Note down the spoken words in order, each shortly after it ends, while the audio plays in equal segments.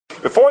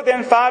Before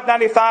then,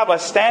 595,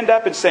 let's stand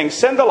up and sing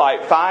Send the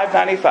Light,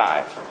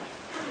 595.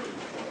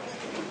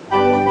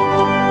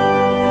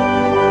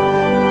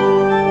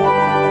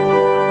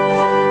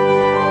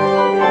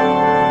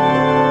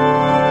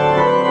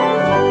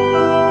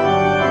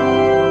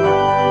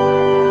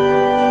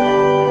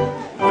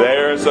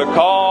 There's a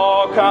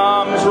call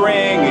comes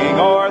ringing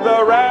o'er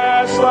the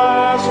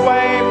restless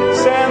wave.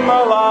 Send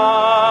the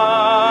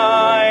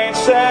light,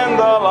 send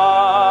the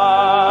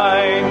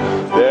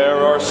light. There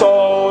are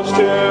souls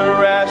to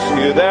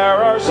rescue,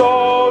 there are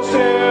souls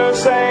to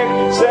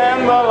save.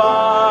 Send the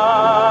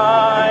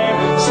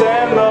light,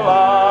 send the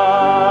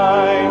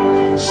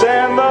light,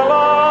 send the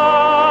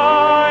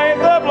light.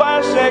 The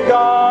blessed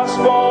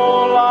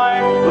gospel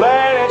light,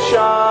 let it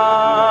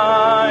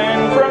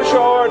shine from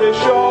shore to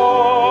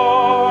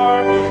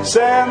shore.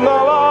 Send the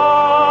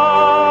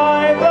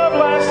light, the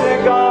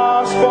blessed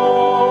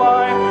gospel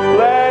light,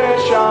 let it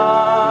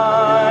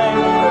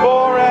shine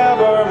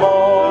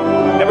forevermore.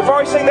 Now before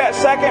we sing that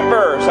second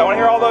verse, I want to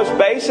hear all those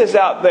basses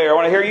out there. I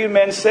want to hear you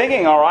men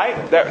singing, all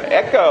right? That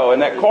echo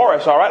and that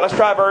chorus, all right? Let's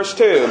try verse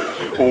 2.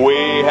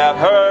 We have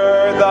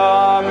heard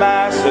the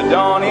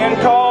Macedonian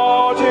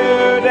call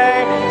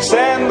today.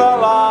 Send the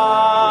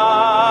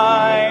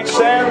light,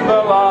 send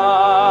the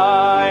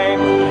light,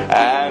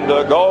 and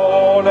a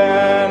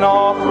golden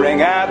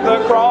offering at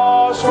the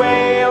cross we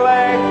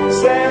lay.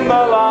 Send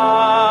the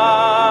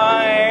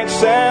light,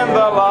 send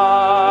the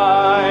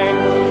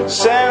light,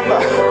 send the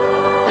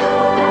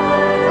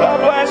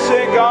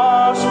blessed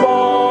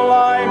gospel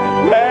light,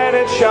 let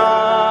it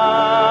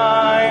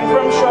shine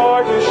from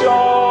shore to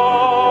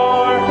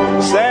shore.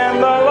 Send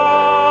the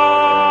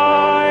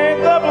light,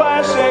 the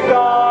blessed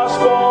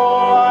gospel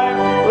light,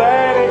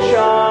 let it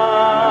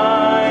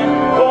shine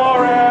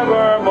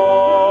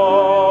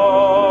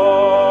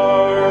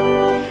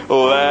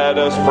forevermore. Let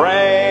us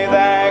pray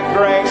that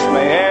grace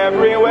may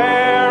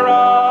everywhere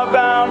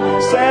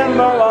abound. Send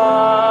the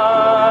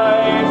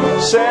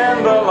light,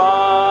 send the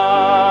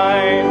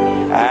light,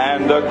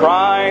 and a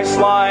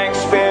Christ-like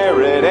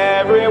spirit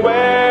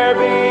everywhere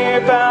be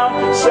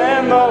found.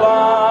 Send the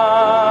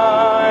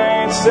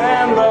light,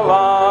 send the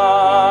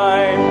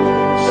light,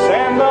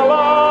 send the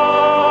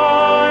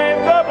light,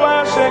 the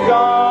blessed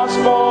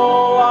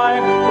gospel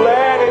light,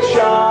 let it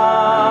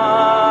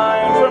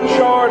shine from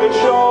shore to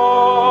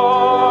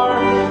shore.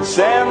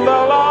 Send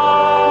the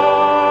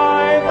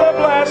light, the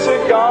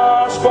blessed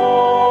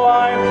gospel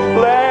light,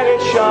 let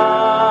it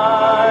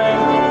shine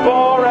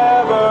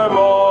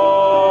forevermore.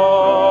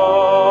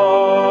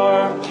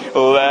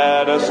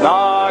 Let us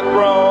not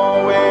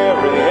grow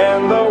weary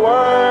in the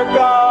work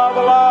of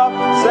love.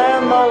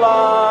 Send the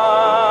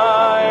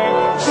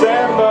light,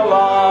 send the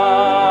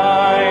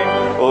light.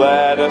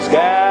 Let us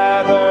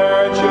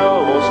gather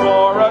jewels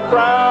for a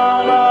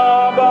crown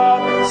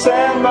above.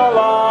 Send the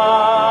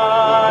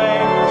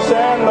light,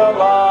 send the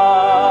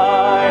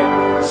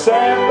light,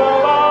 send the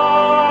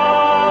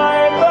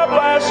light, the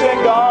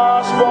blessed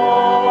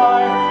gospel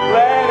light,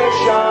 let it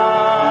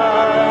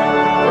shine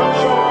from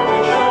shore to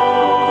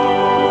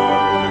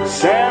shore.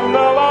 Send the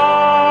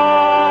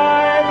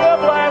light, the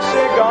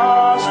blessed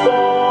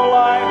gospel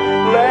light,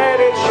 let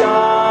it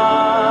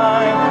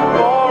shine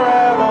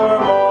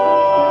forevermore.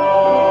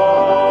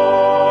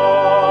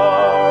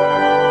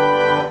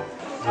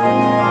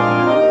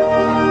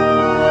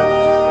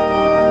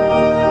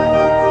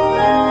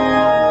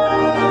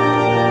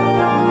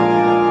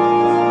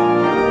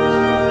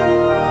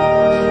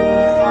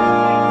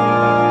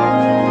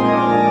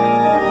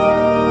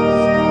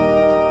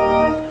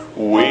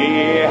 We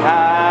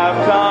have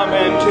come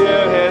into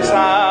His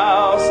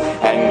house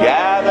and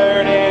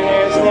gathered in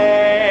His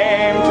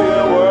name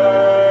to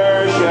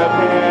worship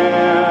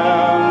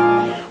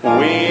Him.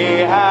 We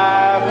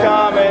have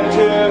come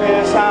into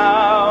His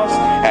house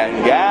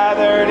and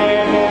gathered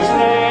in His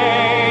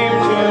name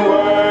to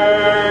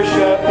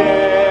worship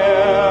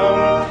Him.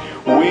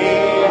 We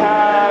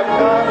have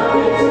come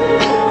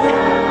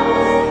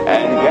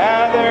and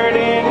gathered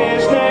in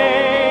His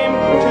name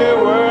to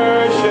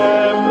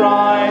worship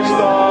Christ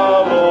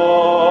the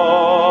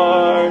Lord.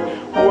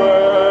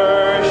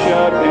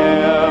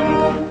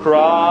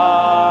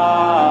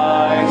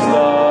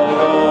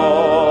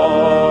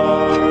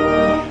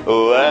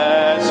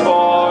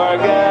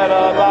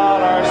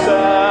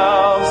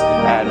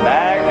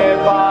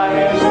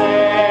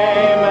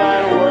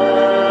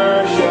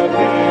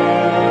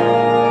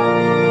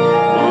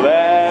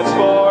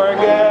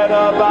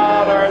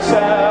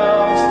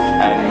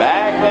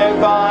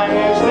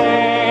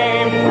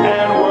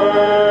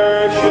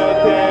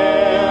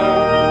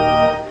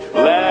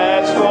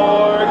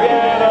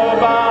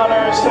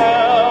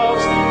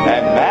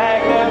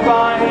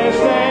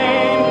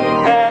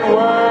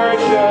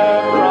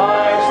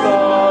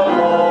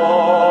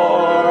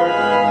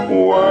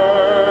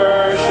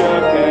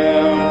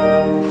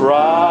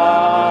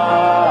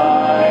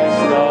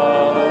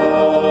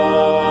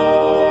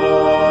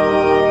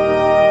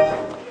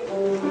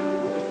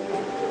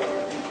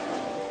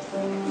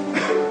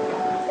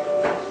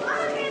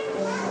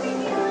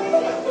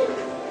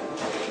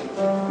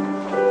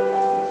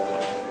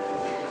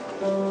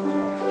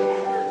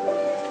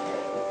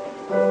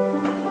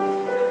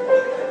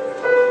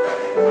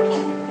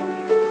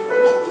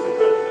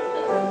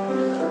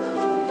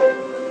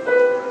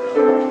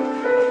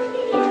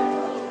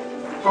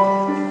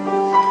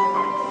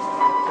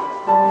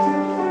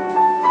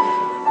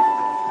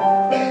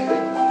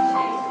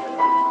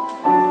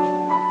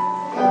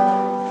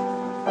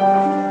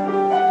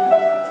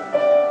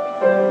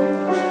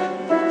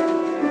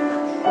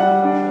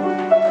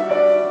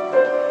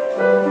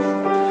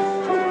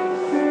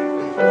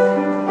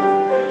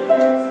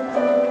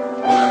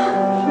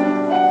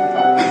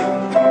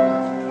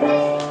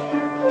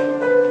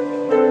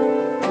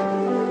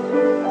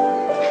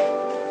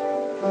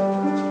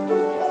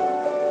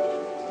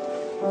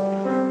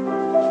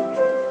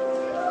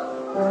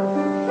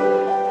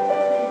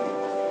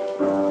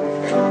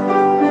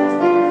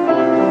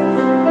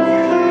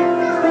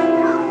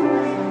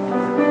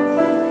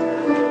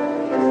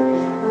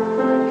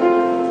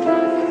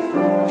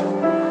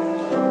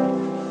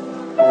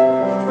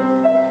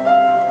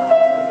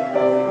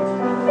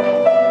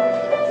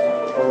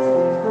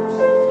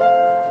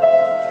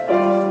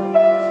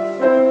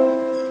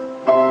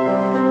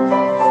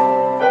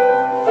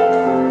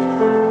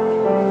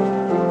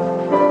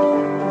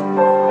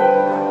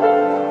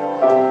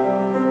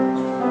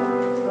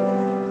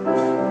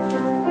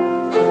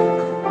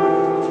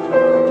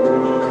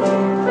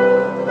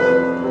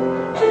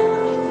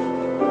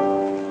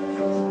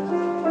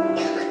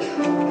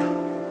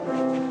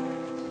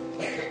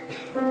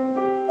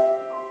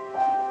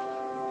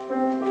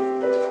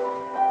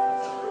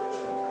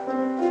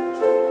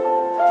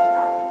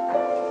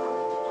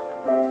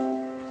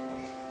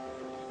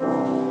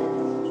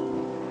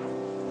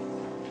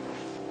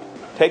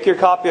 Take your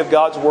copy of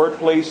God's Word,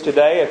 please,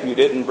 today. If you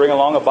didn't bring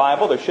along a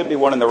Bible, there should be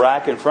one in the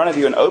rack in front of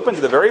you. And open to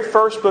the very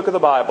first book of the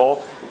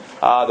Bible,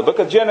 the book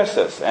of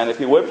Genesis. And if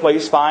you would,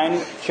 please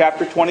find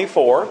chapter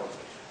 24.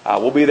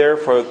 We'll be there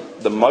for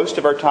the most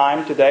of our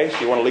time today,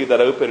 so you want to leave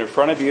that open in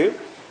front of you.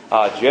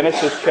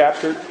 Genesis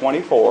chapter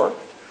 24.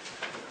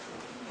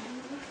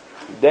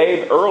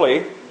 Dave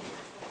Earley,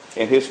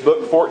 in his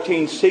book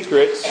 14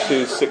 Secrets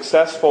to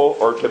Successful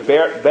or to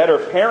Better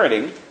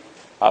Parenting,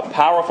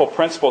 Powerful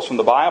Principles from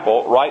the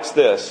Bible, writes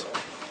this.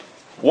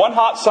 One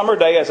hot summer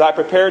day as I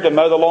prepared to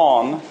mow the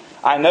lawn,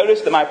 I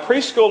noticed that my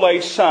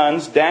preschool-aged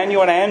sons,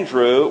 Daniel and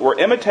Andrew, were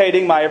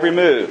imitating my every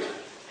move.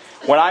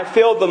 When I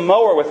filled the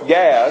mower with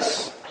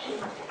gas,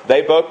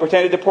 they both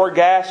pretended to pour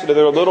gas into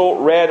their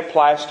little red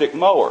plastic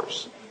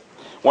mowers.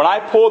 When I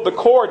pulled the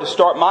cord to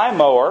start my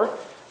mower,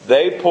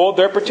 they pulled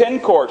their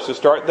pretend cords to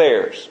start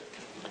theirs.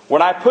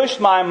 When I pushed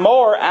my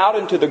mower out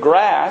into the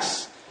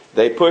grass,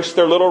 they pushed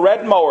their little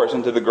red mowers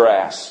into the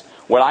grass.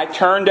 When I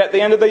turned at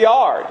the end of the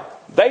yard,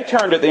 they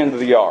turned at the end of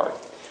the yard.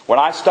 When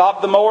I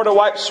stopped the mower to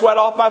wipe sweat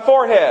off my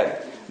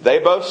forehead, they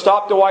both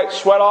stopped to wipe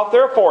sweat off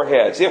their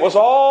foreheads. It was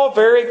all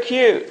very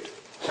cute.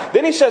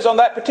 Then he says, on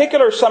that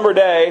particular summer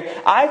day,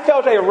 I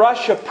felt a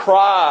rush of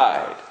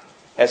pride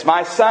as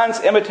my sons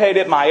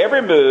imitated my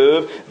every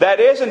move. That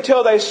is,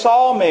 until they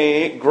saw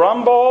me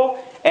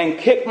grumble and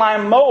kick my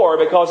mower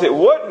because it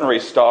wouldn't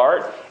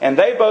restart. And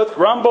they both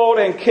grumbled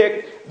and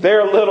kicked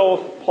their little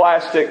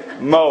plastic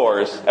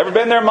mowers. Ever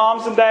been there,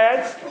 moms and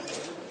dads?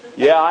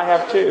 Yeah, I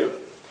have too.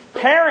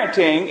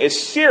 Parenting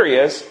is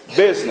serious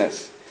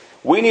business.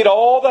 We need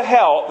all the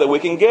help that we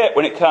can get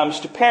when it comes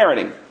to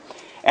parenting.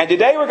 And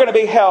today we're going to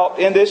be helped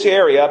in this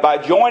area by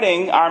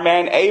joining our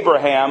man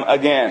Abraham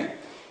again.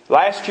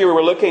 Last year we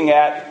were looking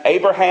at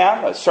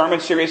Abraham, a sermon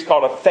series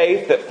called A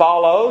Faith That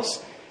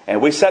Follows.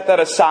 And we set that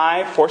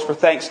aside, of course, for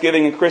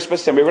Thanksgiving and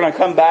Christmas. And we're going to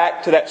come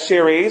back to that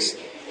series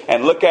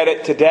and look at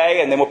it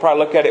today. And then we'll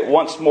probably look at it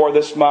once more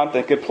this month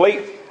and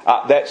complete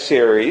that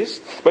series.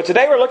 But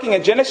today we're looking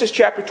at Genesis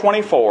chapter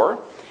 24.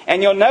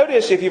 And you'll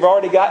notice, if you've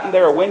already gotten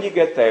there or when you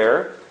get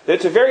there, that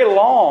it's a very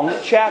long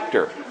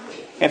chapter.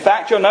 In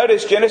fact, you'll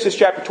notice Genesis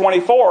chapter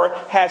 24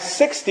 has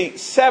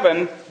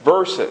 67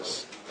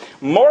 verses.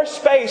 More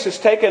space is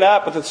taken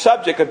up with the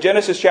subject of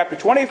Genesis chapter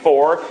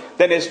 24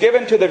 than is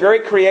given to the very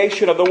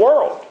creation of the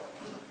world.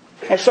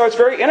 And so it's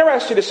very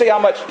interesting to see how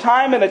much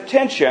time and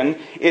attention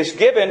is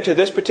given to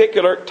this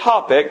particular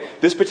topic,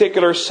 this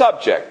particular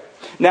subject.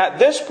 Now, at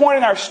this point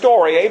in our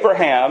story,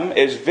 Abraham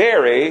is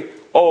very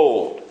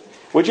old.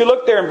 Would you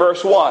look there in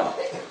verse 1?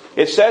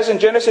 It says in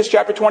Genesis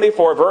chapter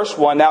 24, verse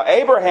 1, Now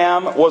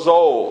Abraham was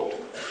old,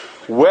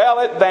 well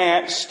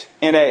advanced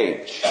in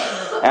age,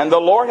 and the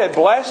Lord had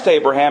blessed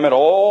Abraham in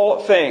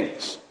all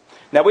things.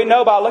 Now we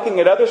know by looking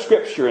at other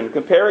scripture and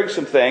comparing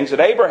some things that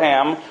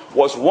Abraham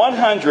was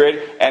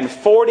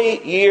 140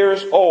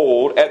 years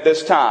old at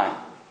this time.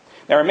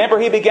 Now remember,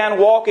 he began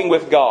walking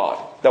with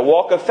God, the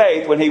walk of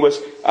faith, when he was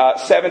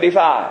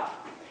 75.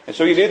 And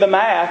so you do the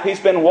math, he's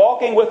been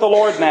walking with the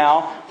Lord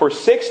now for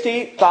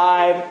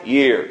 65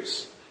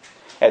 years.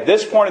 At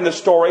this point in the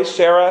story,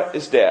 Sarah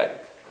is dead.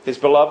 His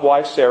beloved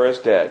wife Sarah is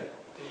dead.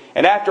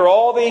 And after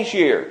all these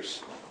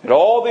years, and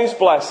all these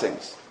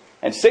blessings,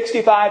 and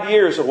 65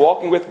 years of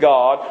walking with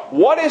God,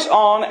 what is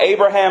on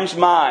Abraham's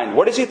mind?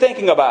 What is he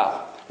thinking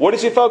about? What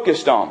is he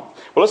focused on?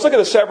 Well, let's look at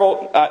the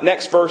several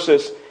next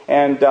verses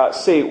and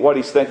see what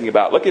he's thinking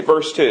about. Look at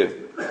verse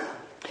 2.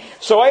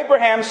 So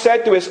Abraham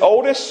said to his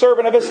oldest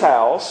servant of his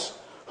house,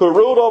 who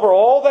ruled over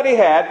all that he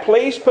had,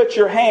 Please put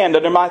your hand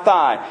under my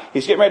thigh.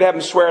 He's getting ready to have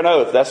him swear an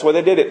oath. That's the way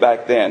they did it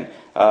back then.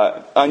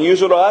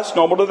 Unusual to us,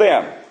 normal to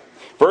them.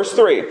 Verse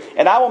 3,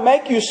 And I will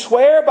make you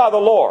swear by the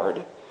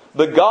Lord,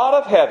 the God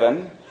of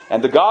heaven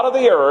and the God of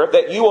the earth,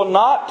 that you will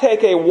not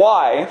take a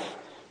wife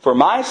for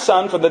my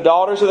son from the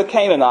daughters of the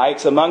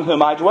Canaanites among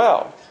whom I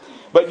dwell.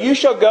 But you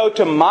shall go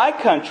to my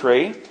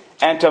country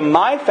and to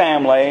my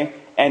family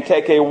and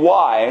take a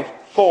wife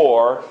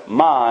for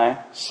my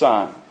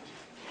son.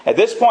 At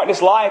this point in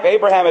his life,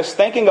 Abraham is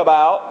thinking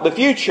about the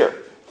future.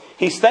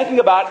 He's thinking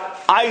about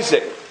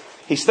Isaac.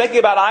 He's thinking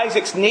about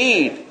Isaac's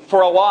need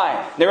for a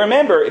wife. Now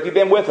remember, if you've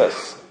been with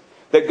us,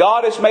 that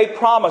God has made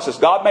promises.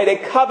 God made a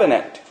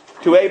covenant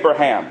to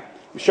Abraham.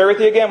 I'll share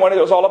with you again what it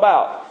was all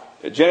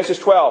about. Genesis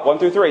 12, 1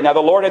 through 3. Now the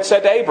Lord had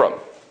said to Abram,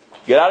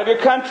 Get out of your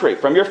country,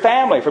 from your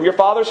family, from your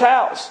father's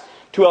house,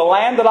 to a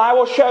land that I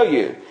will show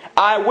you.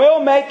 I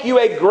will make you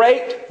a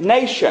great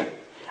nation.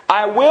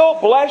 I will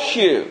bless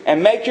you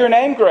and make your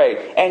name great,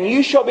 and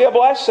you shall be a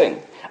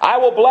blessing. I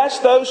will bless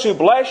those who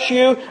bless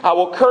you. I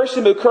will curse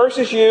him who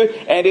curses you.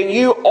 And in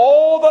you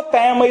all the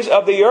families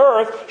of the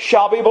earth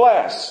shall be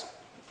blessed.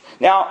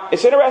 Now,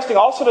 it's interesting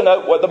also to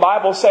note what the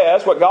Bible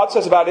says, what God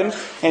says about him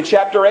in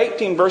chapter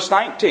 18, verse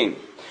 19.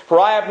 For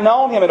I have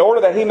known him in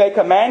order that he may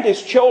command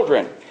his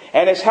children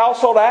and his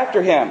household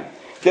after him,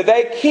 that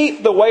they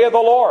keep the way of the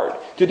Lord,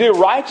 to do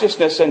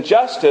righteousness and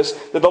justice,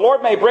 that the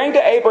Lord may bring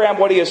to Abraham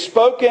what he has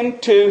spoken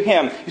to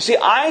him. You see,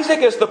 Isaac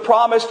is the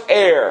promised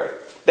heir.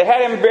 They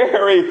had him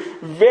very,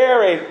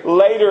 very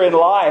later in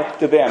life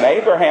to them.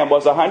 Abraham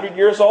was 100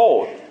 years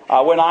old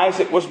when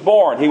Isaac was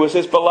born. He was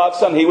his beloved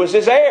son. He was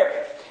his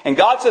heir. And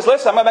God says,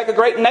 listen, I'm going to make a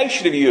great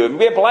nation of you and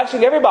be a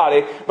blessing to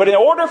everybody. But in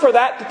order for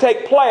that to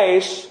take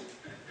place,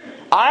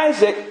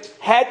 Isaac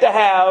had to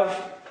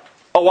have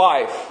a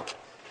wife.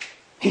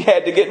 He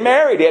had to get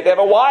married. He had to have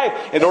a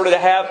wife in order to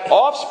have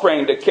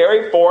offspring to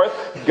carry forth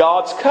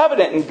God's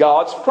covenant and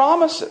God's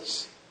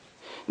promises.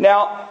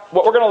 Now,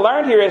 what we're going to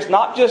learn here is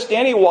not just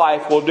any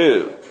wife will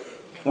do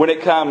when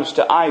it comes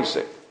to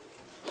Isaac.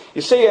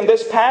 You see, in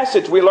this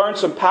passage we learn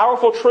some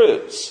powerful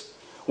truths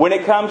when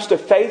it comes to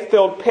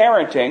faith-filled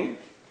parenting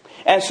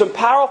and some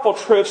powerful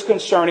truths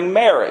concerning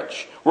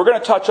marriage. We're going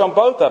to touch on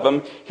both of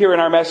them here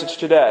in our message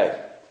today.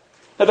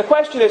 Now the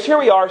question is, here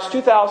we are, it's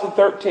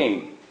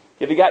 2013.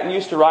 Have you gotten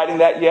used to writing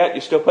that yet?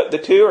 You still put the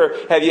 2, or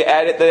have you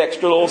added the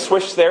extra little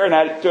swish there and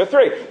added to a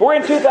 3? We're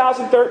in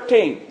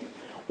 2013.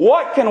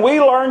 What can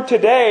we learn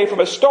today from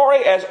a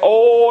story as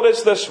old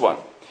as this one?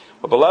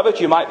 Well, beloved,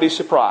 you might be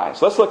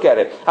surprised. Let's look at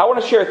it. I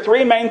want to share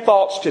 3 main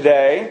thoughts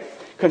today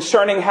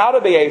concerning how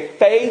to be a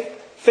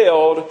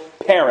faith-filled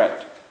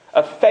parent.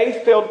 A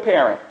faith-filled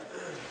parent.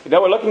 You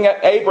know, we're looking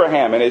at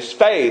Abraham and his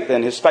faith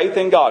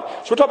in God.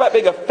 So we're talking about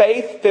being a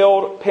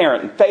faith-filled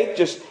parent. And faith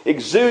just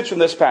exudes from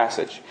this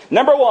passage.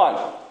 Number 1,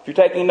 if you're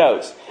taking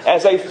notes,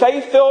 as a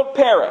faith-filled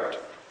parent,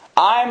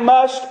 I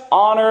must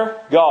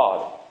honor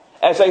God.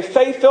 As a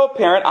faith-filled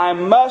parent, I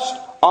must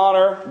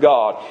honor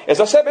God. As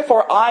I said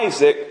before,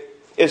 Isaac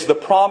is the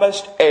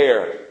promised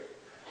heir.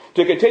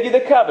 To continue the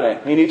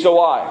covenant, he needs a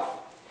wife.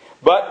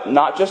 But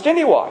not just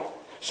any wife.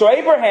 So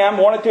Abraham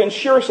wanted to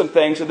ensure some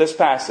things in this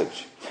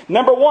passage.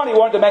 Number 1, he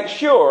wanted to make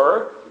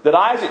sure that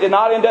Isaac did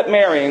not end up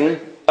marrying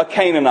a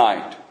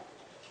Canaanite.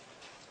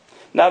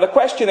 Now the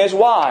question is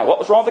why? What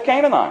was wrong with the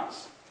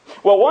Canaanites?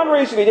 Well, one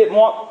reason he didn't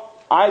want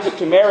Isaac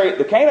to marry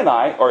the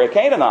Canaanite or a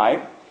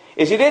Canaanite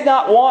is he did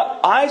not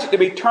want Isaac to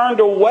be turned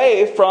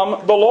away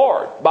from the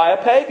Lord by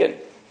a pagan.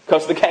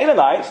 Because the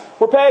Canaanites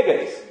were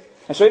pagans.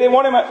 And so he didn't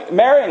want him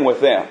marrying with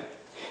them.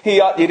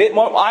 He didn't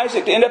want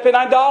Isaac to end up in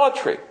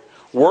idolatry,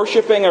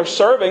 worshiping or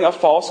serving a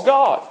false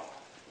god.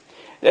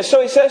 And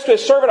so he says to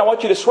his servant, I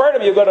want you to swear to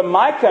me, you'll go to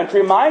my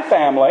country, my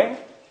family,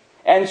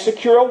 and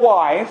secure a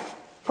wife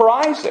for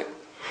Isaac.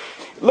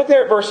 Look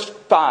there at verse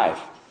 5.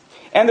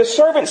 And the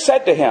servant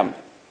said to him,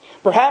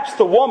 perhaps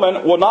the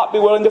woman will not be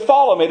willing to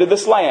follow me to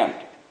this land.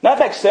 Now that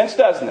makes sense,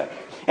 doesn't it?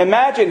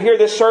 Imagine here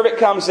this servant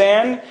comes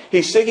in,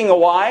 he's seeking a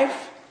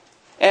wife,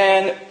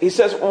 and he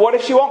says, what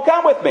if she won't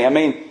come with me? I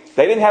mean,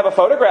 they didn't have a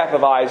photograph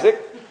of Isaac.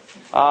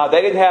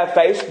 They didn't have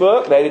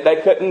Facebook.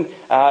 They couldn't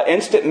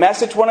instant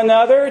message one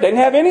another. They didn't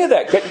have any of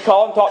that. Couldn't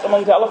call and talk to them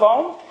on the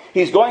telephone.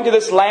 He's going to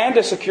this land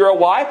to secure a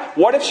wife.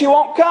 What if she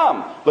won't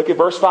come? Look at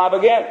verse 5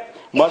 again.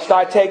 Must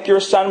I take your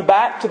son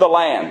back to the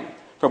land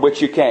from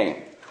which you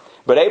came?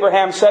 But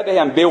Abraham said to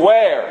him,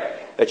 beware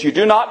that you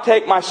do not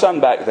take my son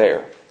back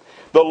there.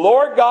 The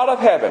Lord God of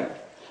heaven,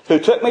 who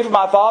took me from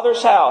my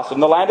father's house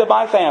and the land of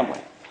my family,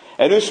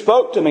 and who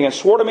spoke to me and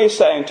swore to me,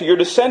 saying, to your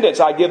descendants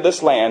I give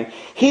this land,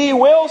 He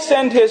will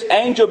send His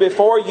angel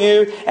before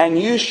you, and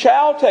you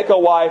shall take a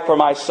wife for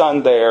my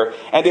son there.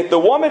 And if the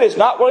woman is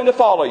not willing to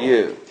follow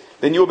you,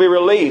 then you will be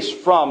released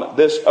from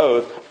this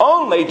oath.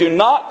 Only do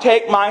not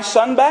take my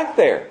son back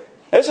there.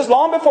 This is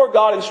long before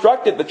God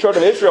instructed the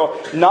children of Israel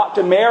not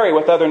to marry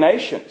with other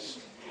nations.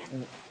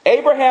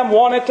 Abraham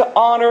wanted to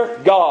honor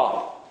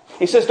God.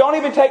 He says, don't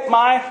even take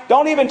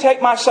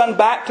my son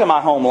back to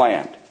my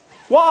homeland.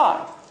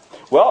 Why?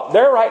 Well,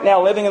 they're right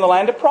now living in the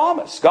land of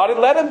promise. God had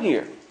led them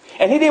here.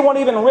 And he didn't want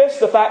to even risk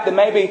the fact that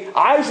maybe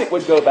Isaac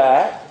would go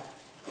back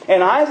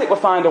and Isaac would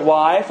find a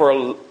wife or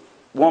a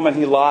woman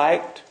he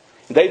liked.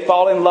 They'd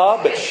fall in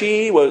love, but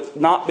she would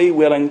not be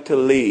willing to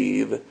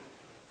leave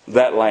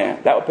that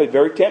land. That would be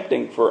very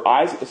tempting for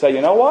Isaac to say,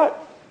 you know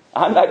what?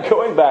 I'm not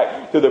going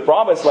back to the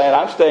promised land.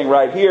 I'm staying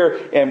right here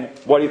in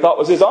what he thought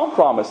was his own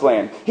promised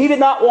land. He did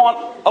not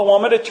want a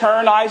woman to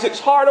turn Isaac's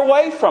heart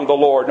away from the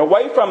Lord and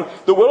away from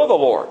the will of the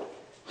Lord.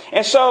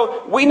 And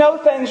so we know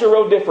things are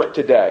real different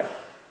today.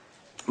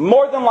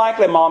 More than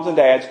likely, moms and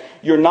dads,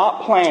 you're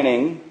not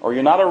planning or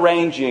you're not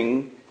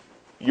arranging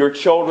your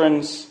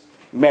children's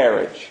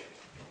marriage.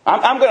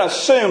 I'm going to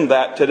assume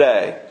that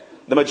today.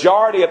 The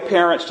majority of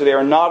parents today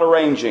are not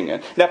arranging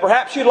it. Now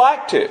perhaps you'd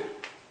like to.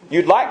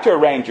 You'd like to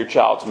arrange your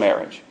child's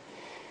marriage.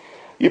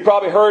 You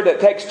probably heard that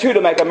it takes 2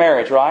 to make a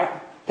marriage, right?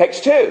 It takes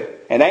 2.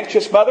 An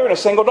anxious mother and a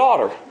single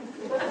daughter.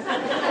 2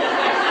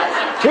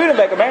 to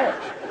make a marriage.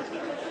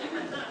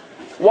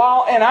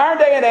 While in our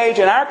day and age,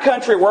 in our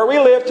country where we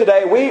live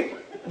today, we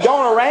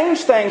don't arrange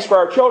things for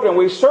our children.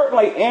 We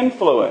certainly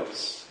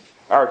influence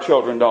our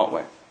children, don't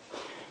we?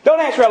 Don't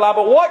answer out loud,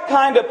 but what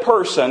kind of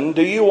person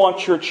do you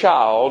want your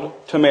child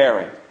to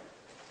marry?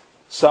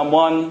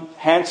 Someone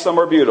handsome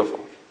or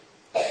beautiful?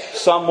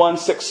 Someone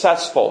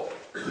successful,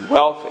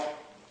 wealthy?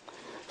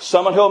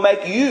 Someone who will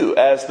make you,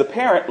 as the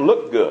parent,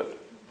 look good?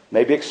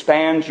 Maybe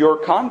expand your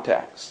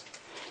contacts.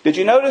 Did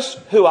you notice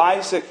who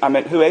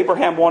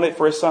Abraham wanted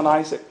for his son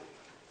Isaac?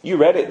 You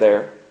read it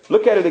there.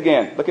 Look at it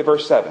again. Look at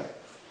verse 7.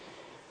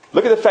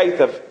 Look at the faith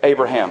of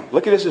Abraham.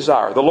 Look at his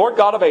desire. The Lord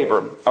God of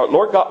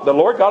the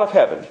Lord God of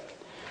heaven,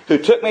 who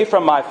took me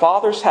from my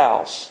father's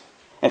house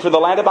and from the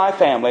land of my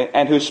family,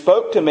 and who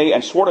spoke to me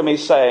and swore to me,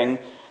 saying,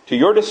 to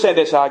your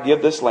descendants I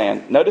give this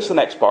land. Notice the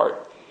next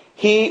part.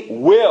 He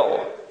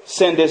will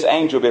send his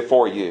angel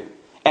before you,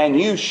 and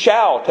you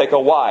shall take a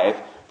wife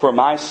for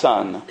my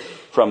son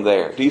from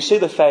there. Do you see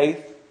the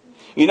faith?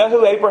 You know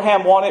who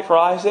Abraham wanted for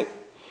Isaac?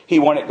 He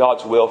wanted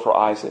God's will for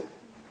Isaac.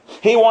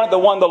 He wanted the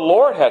one the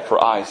Lord had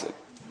for Isaac.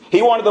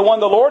 He wanted the one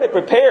the Lord had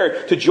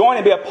prepared to join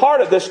and be a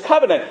part of this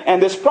covenant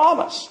and this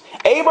promise.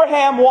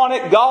 Abraham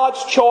wanted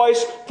God's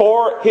choice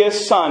for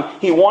his son.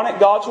 He wanted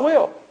God's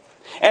will.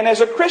 And as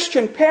a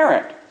Christian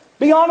parent,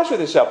 be honest with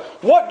yourself.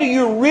 What do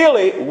you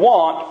really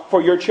want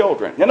for your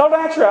children? Now, don't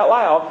answer out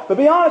loud, but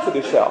be honest with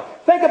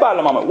yourself. Think about it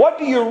a moment. What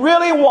do you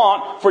really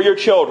want for your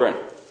children?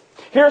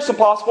 Here are some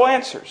possible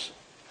answers.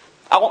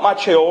 I want my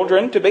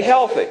children to be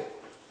healthy.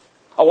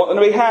 I want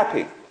them to be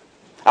happy.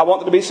 I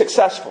want them to be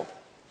successful.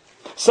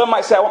 Some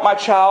might say, I want my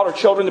child or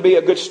children to be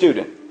a good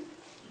student,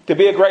 to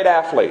be a great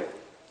athlete.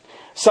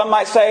 Some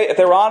might say, if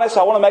they're honest,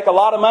 I want to make a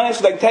lot of money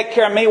so they can take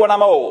care of me when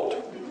I'm old.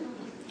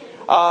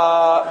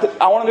 I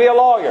want them to be a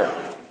lawyer,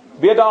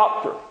 be a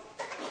doctor.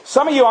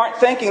 Some of you aren't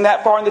thinking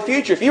that far in the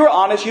future. If you were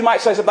honest, you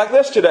might say something like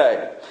this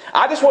today.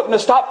 I just want them to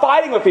stop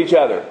fighting with each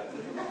other.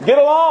 Get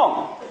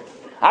along.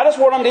 I just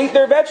want them to eat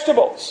their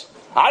vegetables.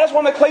 I just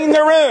want to clean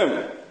their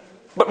room.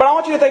 But I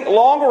want you to think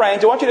long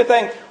range. I want you to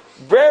think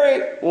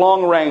very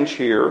long range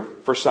here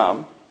for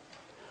some.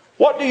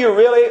 What do you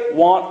really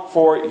want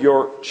for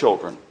your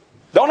children?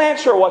 Don't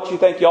answer what you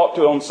think you ought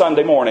to on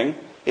Sunday morning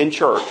in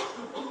church.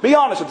 Be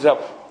honest with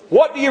yourself.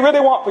 What do you really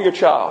want for your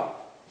child?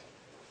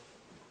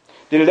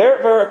 Did it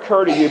ever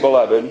occur to you,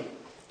 beloved,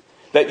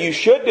 that you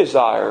should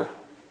desire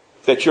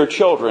that your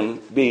children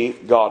be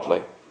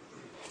godly?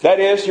 That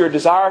is, your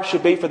desire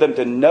should be for them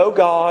to know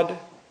God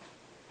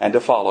and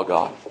to follow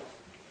God.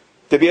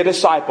 To be a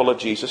disciple of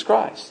Jesus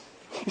Christ.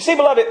 You see,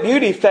 beloved,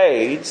 beauty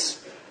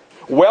fades,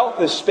 wealth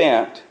is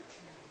spent,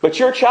 but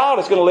your child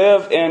is going to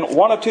live in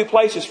one of two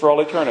places for all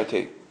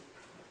eternity.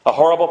 A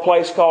horrible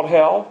place called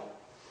hell,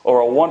 or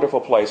a wonderful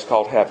place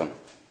called heaven.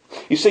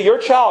 You see, your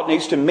child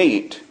needs to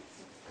meet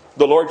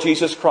the Lord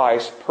Jesus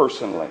Christ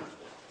personally.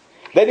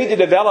 They need to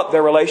develop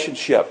their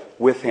relationship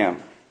with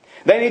Him.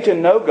 They need to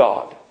know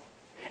God.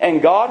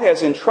 And God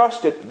has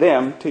entrusted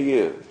them to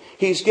you.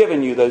 He's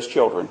given you those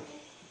children.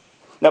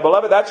 Now,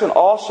 beloved, that's an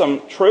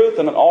awesome truth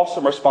and an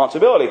awesome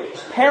responsibility.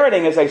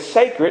 Parenting is a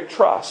sacred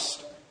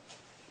trust.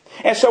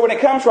 And so when it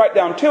comes right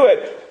down to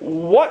it,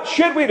 what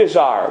should we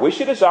desire? We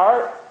should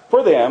desire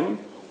for them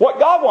what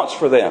God wants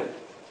for them.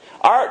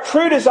 Our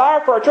true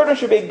desire for our children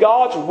should be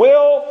God's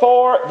will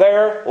for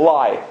their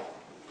life.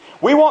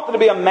 We want them to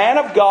be a man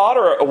of God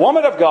or a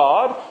woman of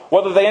God,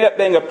 whether they end up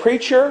being a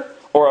preacher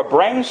or a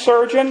brain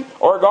surgeon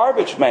or a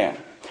garbage man.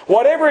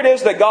 Whatever it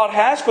is that God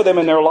has for them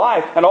in their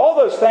life, and all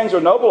those things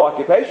are noble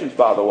occupations,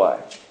 by the way.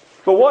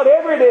 But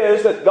whatever it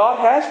is that God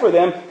has for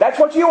them, that's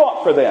what you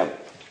want for them.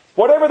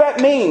 Whatever that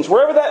means,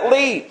 wherever that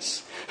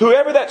leads,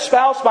 whoever that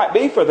spouse might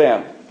be for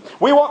them.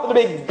 We want them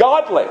to be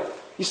godly.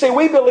 You see,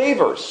 we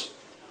believers,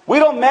 we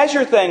don't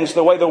measure things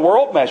the way the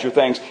world measures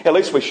things. At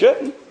least we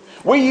shouldn't.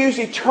 We use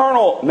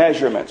eternal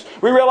measurements.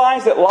 We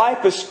realize that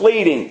life is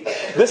fleeting.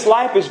 This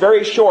life is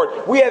very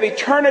short. We have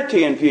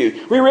eternity in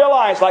view. We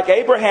realize, like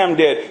Abraham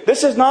did,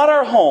 this is not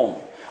our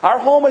home. Our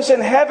home is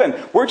in heaven.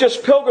 We're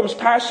just pilgrims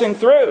passing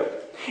through.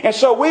 And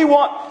so we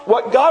want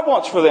what God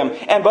wants for them.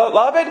 And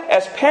beloved,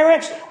 as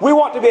parents, we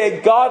want to be a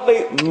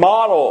godly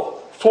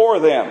model for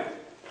them.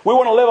 We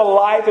want to live a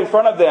life in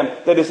front of them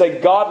that is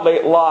a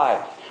godly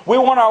life. We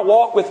want our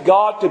walk with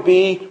God to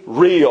be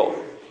real.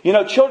 You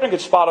know, children can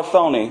spot a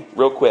phony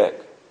real quick.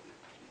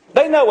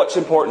 They know what's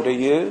important to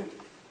you.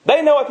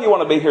 They know if you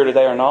want to be here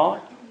today or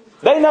not.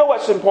 They know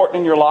what's important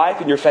in your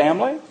life and your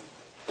family.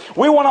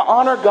 We want to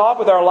honor God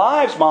with our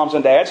lives, moms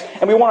and dads,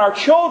 and we want our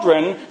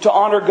children to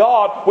honor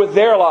God with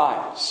their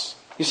lives.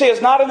 You see,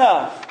 it's not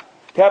enough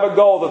to have a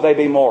goal that they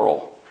be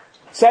moral.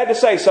 Sad to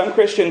say, some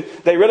Christian,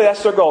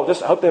 that's their goal.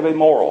 Just hope they be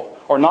moral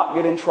or not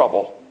get in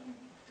trouble.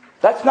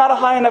 That's not a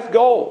high enough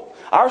goal.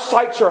 Our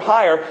sights are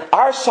higher.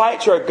 Our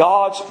sights are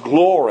God's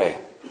glory,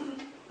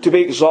 to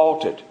be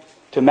exalted,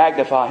 to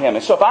magnify Him.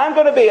 And so if I'm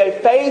going to be a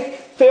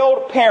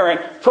faith-filled parent,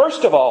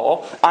 first of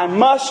all, I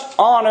must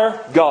honor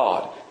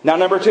God. Now,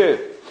 number two,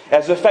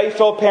 as a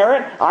faith-filled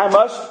parent, I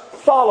must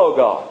follow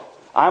God.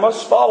 I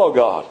must follow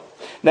God.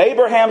 Now,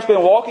 Abraham's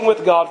been walking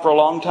with God for a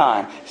long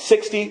time,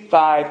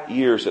 65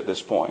 years at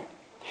this point.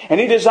 And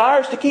he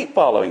desires to keep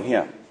following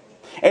Him.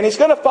 And he's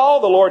going to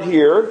follow the Lord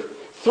here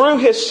through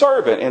His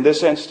servant in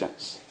this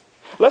instance.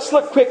 Let's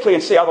look quickly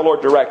and see how the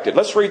Lord directed.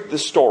 Let's read the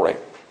story.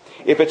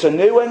 If it's a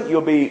new one,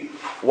 you'll be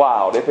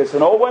wowed. If it's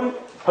an old one,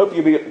 hope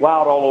you'll be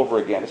wowed all over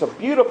again. It's a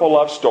beautiful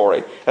love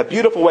story. A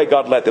beautiful way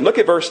God led them. Look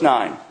at verse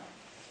 9.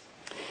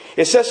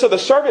 It says, so the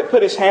servant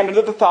put his hand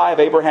under the thigh of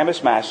Abraham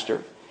his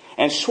master,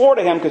 and swore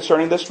to him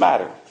concerning this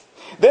matter.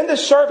 Then the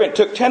servant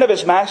took 10 of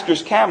his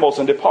master's camels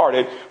and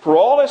departed, for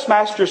all his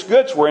master's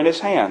goods were in his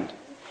hand.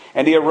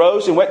 And he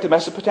arose and went to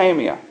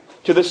Mesopotamia,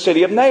 to the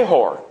city of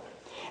Nahor.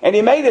 And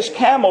he made his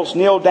camels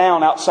kneel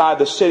down outside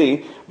the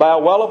city by a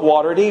well of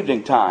water at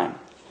evening time,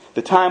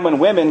 the time when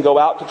women go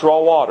out to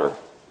draw water.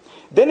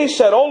 Then he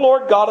said, O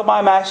Lord God of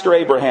my master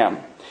Abraham,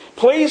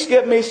 please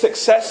give me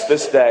success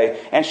this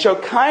day, and show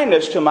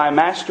kindness to my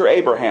master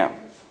Abraham.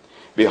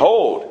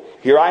 Behold,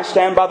 here I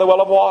stand by the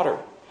well of water,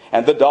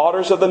 and the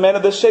daughters of the men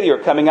of the city are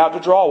coming out to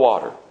draw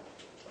water.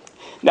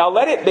 Now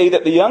let it be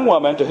that the young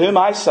woman to whom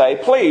I say,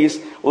 please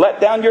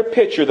let down your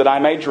pitcher that I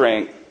may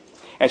drink,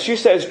 and she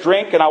says,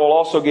 drink, and I will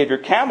also give your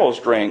camels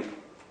drink,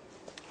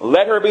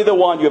 let her be the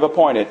one you have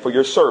appointed for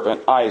your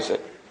servant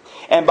Isaac.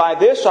 And by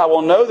this I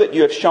will know that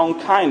you have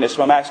shown kindness to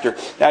my master.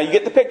 Now you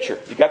get the picture.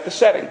 You got the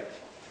setting.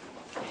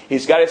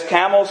 He's got his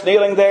camels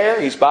kneeling there.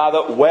 He's by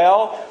the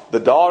well. The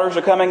daughters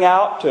are coming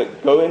out to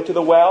go into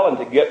the well and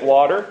to get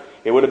water.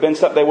 It would have been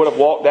something they would have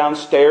walked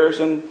downstairs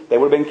and they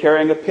would have been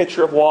carrying a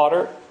pitcher of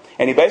water.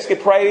 And he basically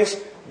prays,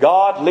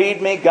 God,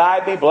 lead me,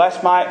 guide me,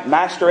 bless my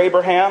master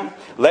Abraham.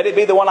 Let it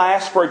be the one I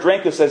ask for a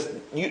drink who says,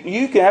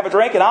 you can have a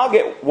drink and I'll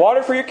get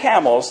water for your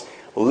camels.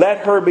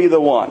 Let her be the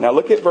one. Now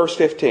look at verse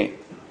 15.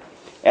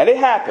 And it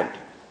happened,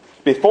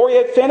 before he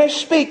had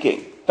finished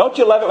speaking. Don't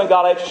you love it when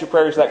God answers your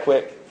prayers that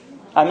quick?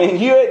 I mean,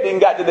 you hadn't even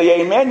got to the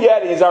amen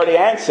yet, and he's already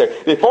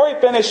answered. Before he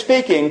finished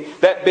speaking,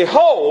 that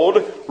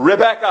behold,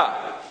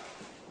 Rebekah,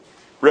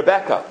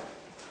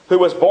 who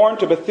was born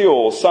to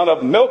Bethuel, son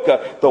of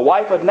Milcah, the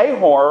wife of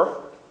Nahor,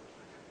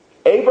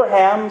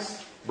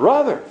 Abraham's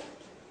brother,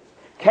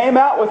 came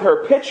out with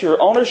her pitcher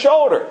on her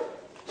shoulder.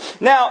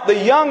 Now,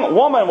 the young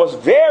woman was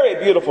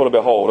very beautiful to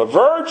behold, a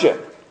virgin.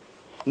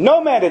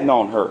 No man had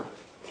known her.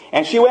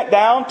 And she went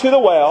down to the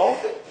well,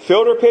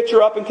 filled her pitcher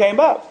up, and came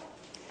up.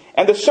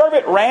 And the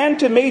servant ran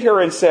to meet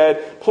her and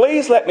said,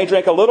 please let me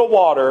drink a little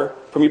water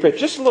from your pitcher,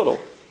 just a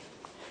little.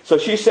 So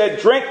she said,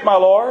 drink, my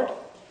lord.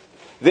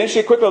 Then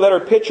she quickly let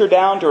her pitcher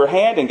down to her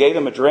hand and gave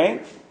him a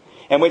drink.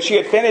 And when she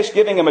had finished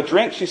giving him a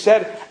drink, she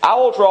said, I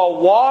will draw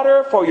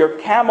water for your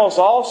camels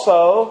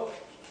also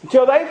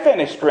until they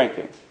finish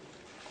drinking.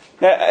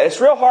 Now, it's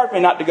real hard for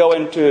me not to go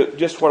into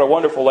just what a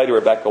wonderful lady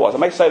Rebekah was. I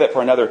may say that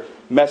for another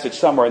message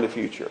somewhere in the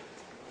future.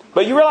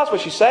 But you realize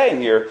what she's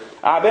saying here.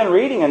 I've been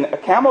reading, and a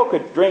camel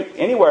could drink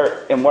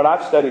anywhere, in what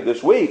I've studied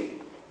this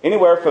week,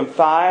 anywhere from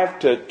 5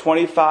 to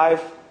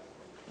 25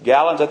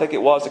 gallons, I think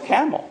it was, a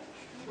camel.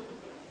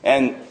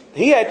 And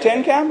he had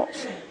 10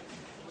 camels.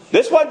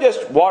 This wasn't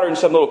just watering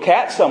some little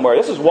cat somewhere.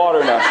 This is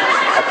watering a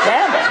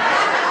camel.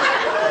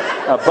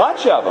 A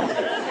bunch of them.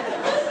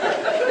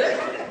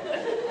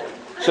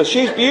 So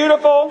she's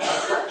beautiful.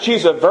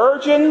 She's a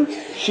virgin.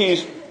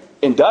 She's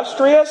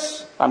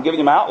industrious. I'm giving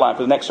you my outline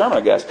for the next sermon,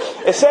 I guess.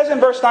 It says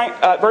in verse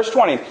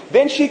 20,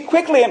 then she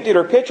quickly emptied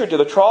her pitcher to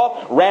the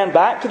trough, ran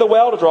back to the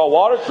well to draw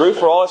water, drew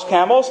for all his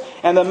camels,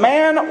 and the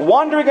man,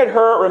 wondering at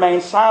her,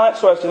 remained silent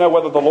so as to know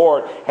whether the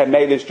Lord had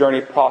made his journey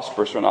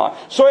prosperous or not.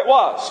 So it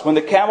was, when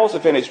the camels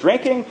had finished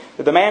drinking,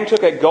 that the man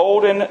took a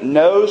golden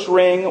nose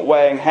ring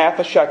weighing half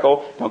a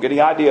shekel, don't get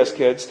any ideas,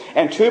 kids,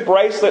 and 2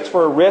 bracelets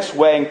for her wrists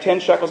weighing 10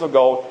 shekels of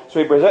gold. So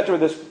he presented her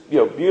this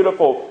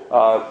beautiful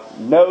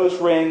nose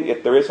ring,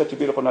 if there is such a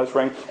beautiful nose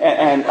ring,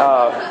 and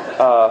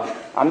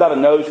I'm not a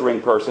nose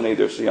ring person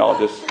either, so y'all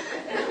just...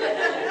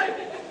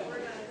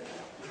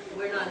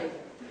 We're not either.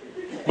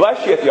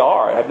 Bless you if you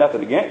are. I have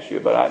nothing against you,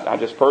 but I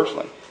just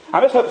personally... I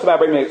just hope somebody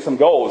bring me some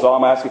gold is all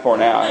I'm asking for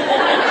now.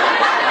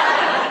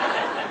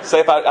 Say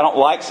if I don't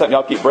like something,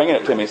 y'all keep bringing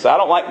it to me. So I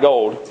don't like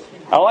gold.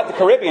 I don't like the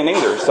Caribbean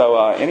either, so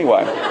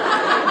anyway.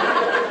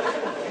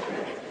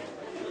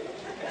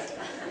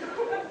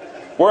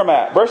 Where am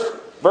I at?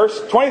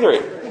 Verse 23.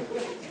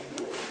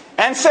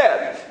 And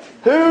said,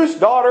 whose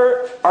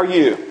daughter are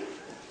you?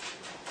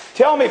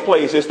 Tell me,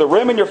 please, is the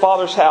room in your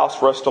father's house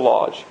for us to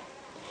lodge?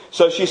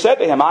 So she said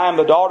to him, I am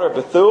the daughter of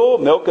Bethuel,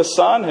 Milcah's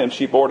son, whom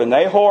she bore to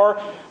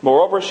Nahor.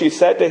 Moreover, she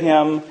said to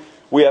him,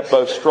 we have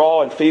both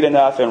straw and feed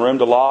enough and room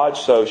to lodge.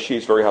 So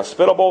she's very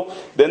hospitable.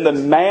 Then the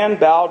man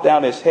bowed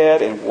down his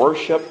head and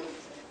worshipped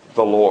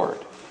the Lord.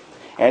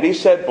 And he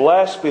said,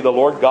 blessed be the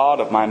Lord God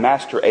of my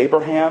master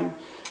Abraham,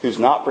 who's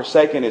not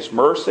forsaken his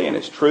mercy and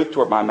his truth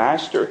toward my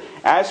master.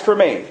 As for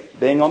me,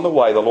 being on the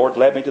way, the Lord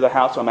led me to the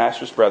house of my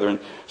master's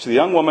brethren. So the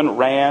young woman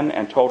ran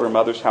and told her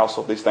mother's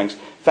household these things.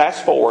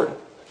 Fast forward.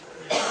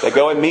 They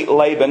go and meet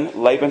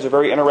Laban. Laban's a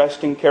very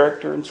interesting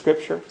character in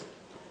Scripture.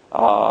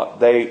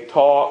 They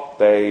talk,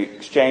 they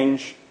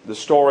exchange the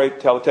story,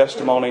 tell the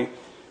testimony.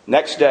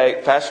 Next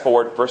day, fast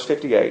forward, verse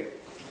 58.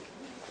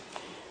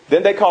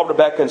 Then they called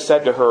Rebekah and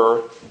said to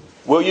her,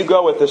 will you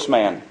go with this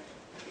man?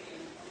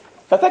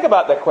 Now think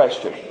about that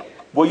question.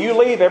 Will you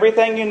leave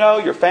everything you know,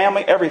 your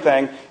family,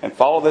 everything, and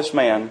follow this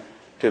man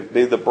to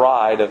be the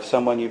bride of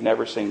someone you've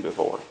never seen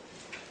before?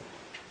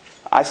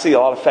 I see a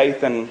lot of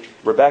faith in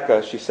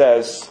Rebekah. She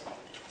says,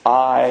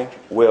 I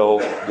will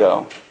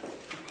go.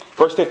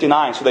 Verse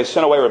 59, so they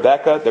sent away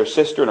Rebekah, their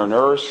sister, and her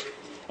nurse,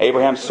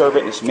 Abraham's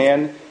servant and his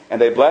men,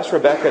 and they blessed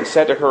Rebekah and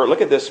said to her,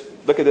 look at this,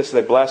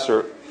 they bless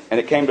her. And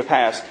it came to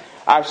pass,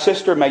 our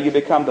sister, may you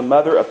become the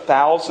mother of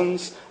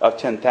thousands of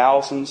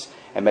 10,000s,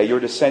 and may your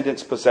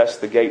descendants possess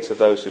the gates of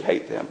those who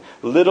hate them.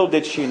 Little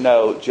did she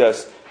know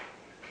just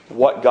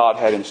what God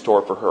had in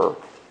store for her.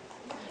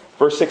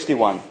 Verse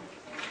 61.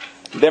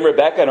 Then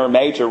Rebekah and her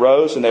maids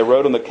arose, and they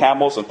rode on the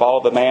camels and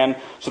followed the man.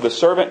 So the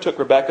servant took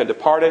Rebekah and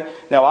departed.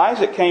 Now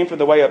Isaac came from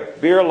the way of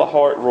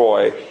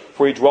Beer-lahai-roi,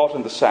 for he dwelt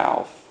in the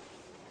south.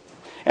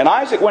 And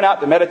Isaac went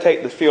out to meditate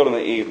in the field in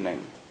the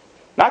evening.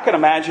 And I can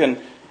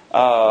imagine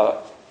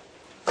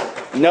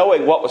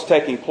knowing what was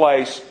taking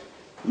place.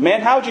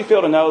 Men, how would you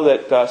feel to know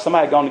that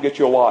somebody had gone to get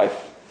you a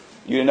wife?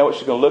 You didn't know what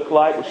she's going to look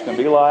like, what she's going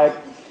to be like.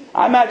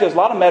 I imagine there's a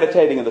lot of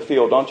meditating in the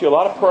field, don't you? A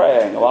lot of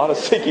praying, a lot of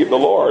seeking the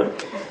Lord.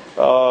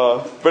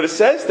 But it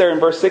says there in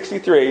verse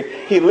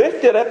 63, he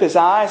lifted up his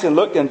eyes and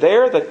looked, and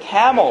there the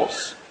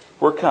camels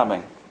were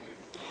coming.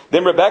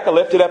 Then Rebekah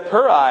lifted up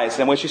her eyes,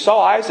 and when she saw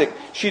Isaac,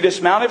 she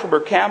dismounted from her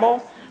camel,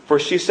 for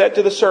she said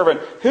to the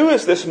servant, who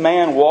is this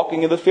man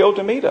walking in the field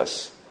to meet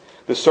us?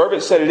 The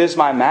servant said, it is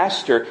my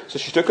master. So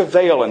she took a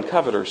veil and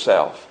covered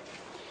herself.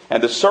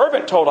 And the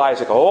servant told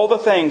Isaac all the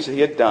things that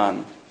he had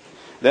done.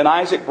 Then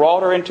Isaac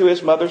brought her into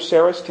his mother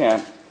Sarah's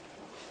tent,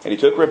 and he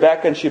took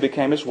Rebekah, and she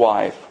became his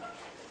wife.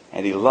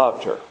 And he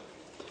loved her.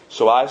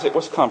 So Isaac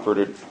was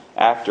comforted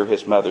after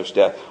his mother's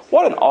death.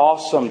 What an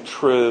awesome,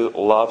 true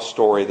love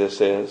story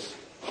this is.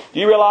 Do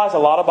you realize a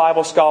lot of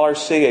Bible scholars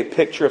see a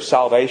picture of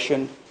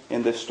salvation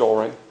in this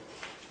story?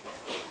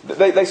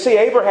 They see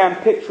Abraham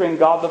picturing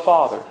God the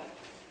Father.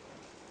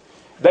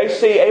 They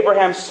see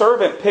Abraham's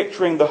servant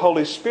picturing the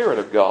Holy Spirit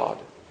of God.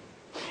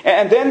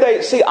 And then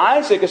they see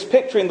Isaac as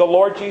picturing the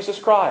Lord Jesus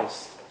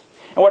Christ.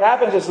 And what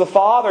happens is the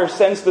father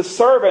sends the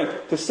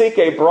servant to seek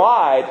a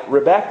bride,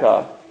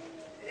 Rebekah,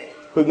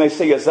 whom they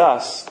see as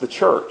us, the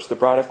church, the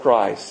bride of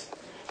Christ,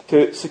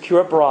 to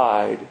secure a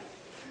bride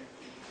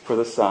for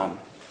the Son.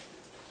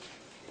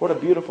 What a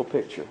beautiful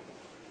picture.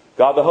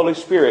 God the Holy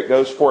Spirit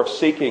goes forth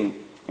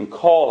seeking and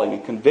calling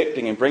and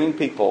convicting and bringing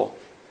people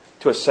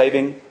to a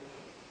saving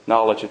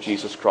knowledge of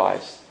Jesus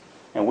Christ.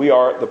 And we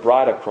are the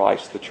bride of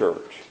Christ, the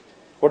church.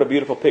 What a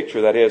beautiful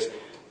picture that is.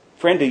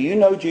 Friend, do you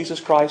know Jesus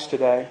Christ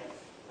today?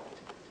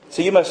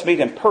 So you must meet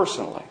Him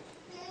personally.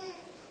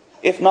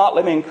 If not,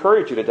 let me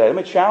encourage you today. Let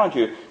me challenge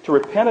you to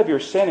repent of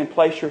your sin and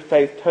place your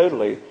faith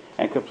totally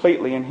and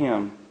completely in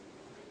Him.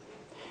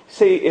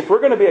 See, if we're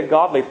going to be a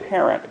godly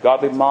parent, a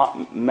godly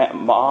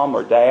mom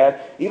or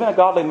dad, even a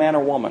godly man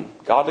or woman,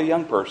 godly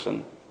young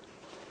person,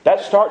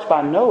 that starts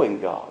by knowing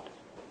God.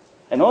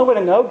 And the only way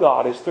to know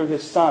God is through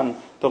His Son,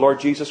 the Lord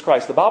Jesus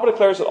Christ. The Bible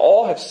declares that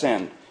all have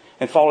sinned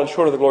and fallen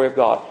short of the glory of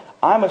God.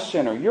 I'm a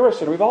sinner. You're a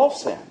sinner. We've all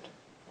sinned.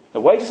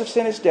 The wages of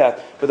sin is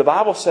death. But the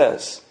Bible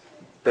says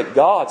that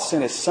God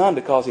sent His Son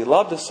because He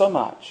loved us so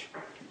much.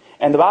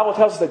 And the Bible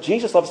tells us that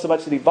Jesus loved us so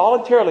much that He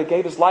voluntarily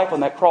gave His life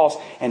on that cross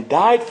and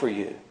died for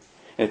you.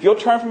 And if you'll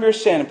turn from your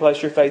sin and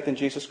place your faith in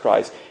Jesus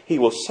Christ, He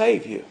will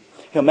save you.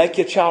 He'll make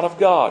you a child of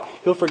God.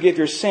 He'll forgive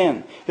your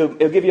sin. He'll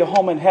give you a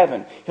home in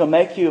heaven. He'll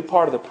make you a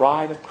part of the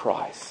bride of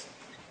Christ.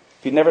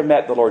 If you've never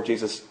met the Lord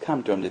Jesus,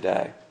 come to Him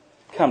today.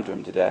 Come to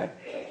Him today.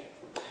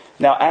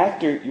 Now,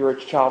 after you're a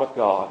child of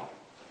God,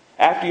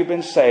 after you've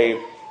been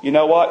saved, you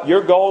know what?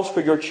 Your goals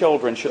for your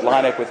children should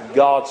line up with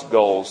God's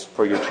goals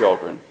for your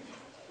children.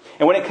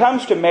 And when it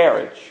comes to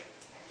marriage,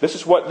 this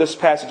is what this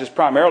passage is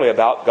primarily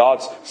about,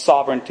 God's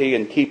sovereignty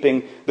and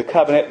keeping the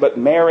covenant. But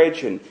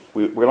marriage, and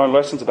we learn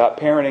lessons about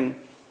parenting.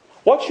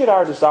 What should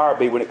our desire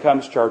be when it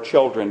comes to our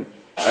children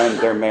and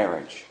their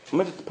marriage?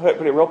 Let me just put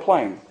it real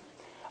plain.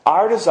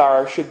 Our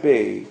desire should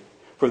be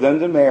for them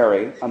to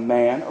marry a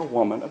man or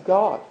woman of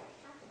God.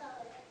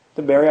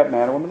 To marry a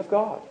man or woman of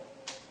God.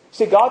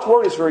 See, God's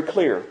Word is very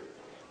clear.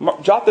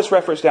 Jot this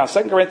reference down.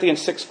 2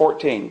 Corinthians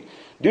 6:14.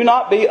 Do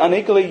not be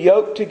unequally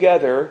yoked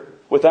together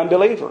with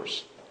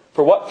unbelievers.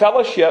 For what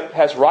fellowship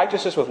has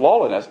righteousness with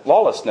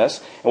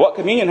lawlessness, and what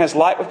communion has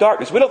light with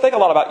darkness? We don't think a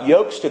lot about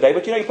yokes today,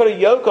 but you put a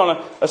yoke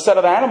on a set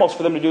of animals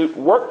for them to do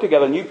work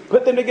together, and you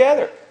put them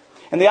together.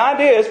 And the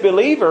idea is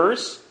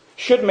believers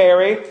should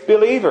marry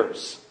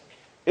believers.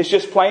 It's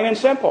just plain and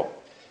simple.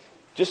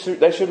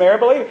 They should marry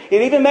believers.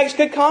 It even makes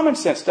good common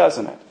sense,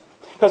 doesn't it?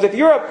 Because if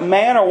you're a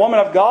man or woman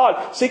of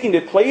God seeking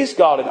to please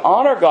God and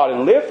honor God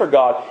and live for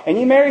God, and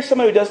you marry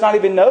someone who does not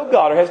even know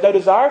God or has no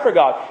desire for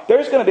God,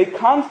 there's going to be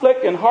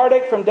conflict and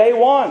heartache from day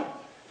one.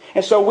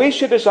 And so we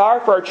should desire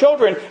for our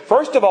children,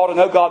 first of all, to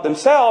know God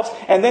themselves,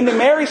 and then to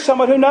marry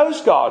someone who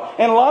knows God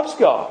and loves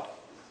God.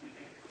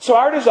 So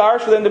our desire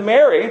is for them to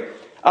marry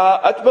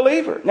a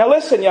believer. Now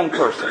listen, young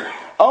person.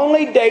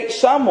 Only date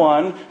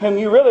someone whom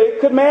you really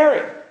could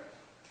marry.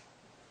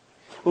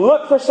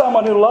 Look for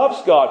someone who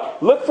loves God.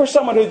 Look for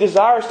someone who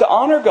desires to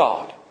honor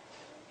God.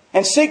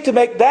 And seek to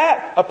make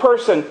that a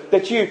person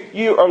that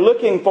you are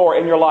looking for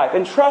in your life.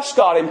 And trust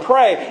God and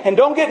pray. And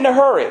don't get in a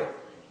hurry.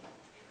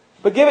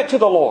 But give it to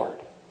the Lord.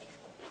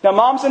 Now,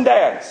 moms and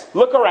dads,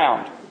 look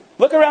around.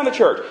 Look around the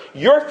church.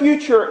 Your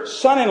future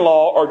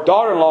son-in-law or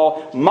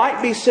daughter-in-law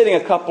might be sitting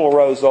a couple of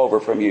rows over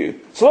from you.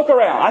 So look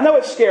around. I know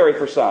it's scary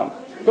for some.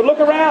 But look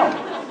around.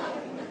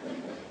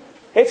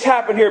 It's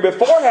happened here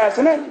before,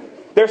 hasn't it?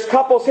 There's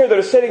couples here that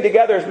are sitting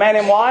together as man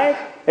and wife.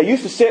 They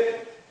used to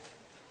sit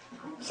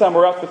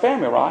somewhere else in the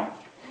family, right?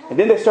 And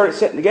then they started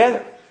sitting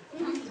together.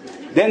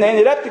 Then they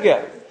ended up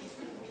together.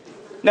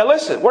 Now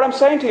listen, what I'm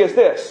saying to you is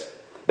this.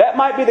 That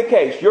might be the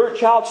case. Your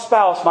child's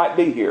spouse might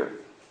be here.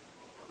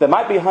 That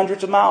might be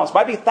hundreds of miles,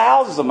 might be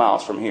thousands of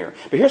miles from here.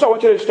 But here's what I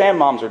want you to understand,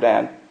 moms or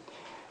dad.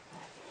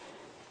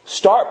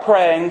 Start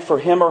praying for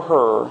him or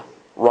her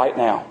right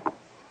now.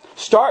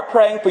 Start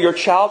praying for your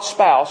child's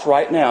spouse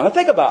right now. Now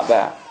think about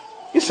that.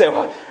 You say,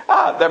 well,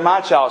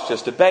 my child's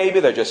just a baby.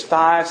 They're just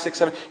 5, 6,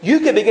 7. You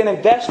can begin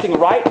investing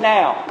right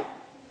now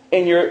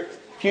in your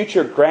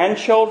future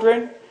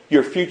grandchildren,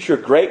 your future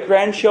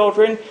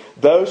great-grandchildren,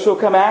 those who will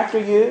come after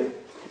you.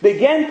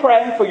 Begin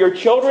praying for your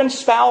children's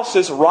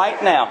spouses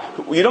right now.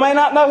 You may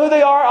not know who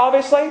they are,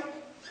 obviously,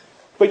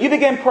 but you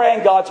begin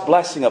praying God's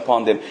blessing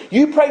upon them.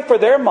 You pray for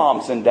their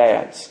moms and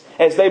dads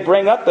as they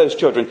bring up those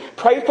children.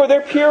 Pray for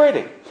their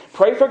purity.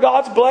 Pray for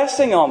God's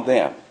blessing on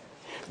them.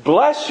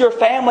 Bless your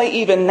family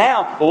even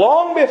now,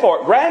 long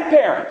before.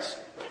 Grandparents,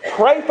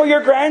 pray for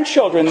your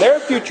grandchildren, their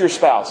future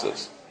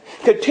spouses.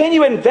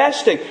 Continue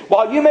investing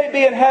while you may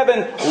be in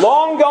heaven,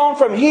 long gone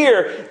from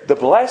here, the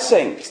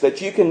blessings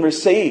that you can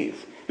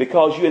receive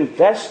because you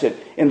invested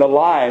in the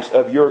lives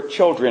of your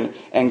children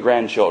and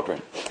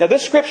grandchildren. Now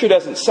this scripture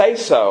doesn't say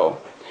so,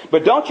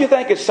 but don't you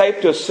think it's safe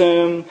to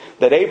assume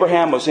that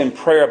Abraham was in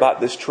prayer about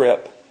this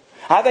trip?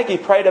 I think he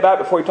prayed about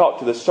it before he talked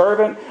to the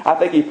servant. I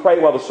think he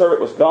prayed while the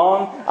servant was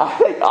gone. I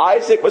think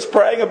Isaac was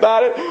praying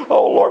about it.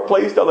 Oh, Lord,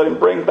 please don't let him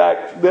bring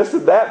back this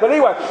and that. But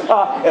anyway,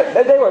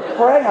 they were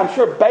praying, I'm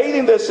sure,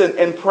 bathing this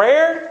in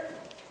prayer.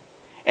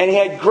 And he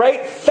had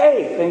great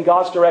faith in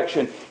God's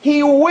direction.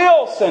 He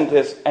will send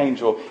His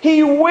angel.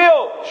 He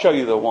will show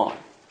you the one.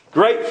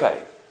 Great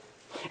faith.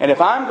 And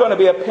if I'm going to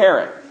be a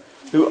parent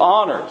who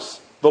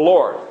honors the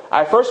Lord,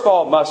 I first of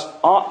all must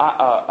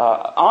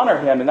honor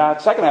Him,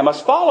 and secondly, I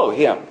must follow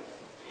Him.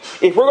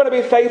 If we're going to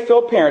be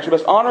faith-filled parents, we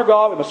must honor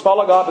God, we must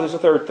follow God, but there's a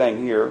third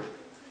thing here.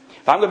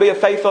 If I'm going to be a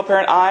faithful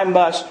parent, I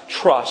must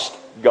trust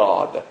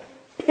God.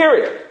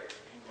 Period.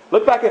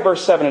 Look back at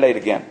verse 7 and 8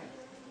 again.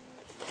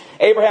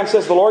 Abraham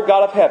says, the Lord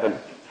God of heaven,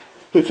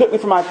 who took me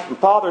from my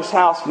father's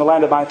house in the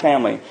land of my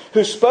family,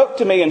 who spoke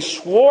to me and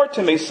swore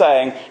to me,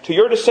 saying, to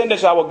your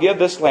descendants I will give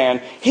this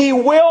land. He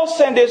will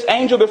send His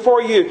angel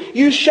before you.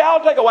 You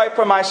shall take away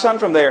from my son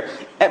from there.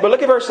 But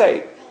look at verse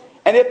 8.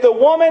 And if the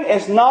woman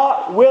is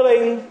not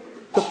willing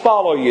to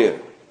follow you,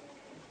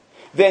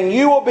 then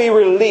you will be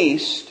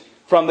released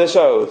from this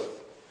oath.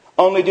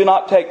 Only do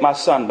not take my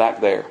son back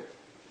there.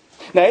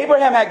 Now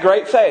Abraham had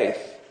great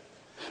faith.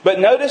 But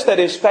notice that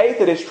his faith,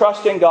 that his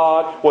trust in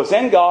God, was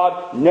in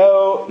God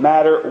no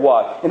matter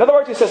what. In other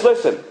words, he says,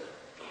 listen,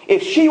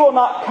 if she will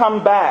not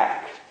come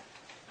back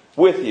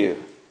with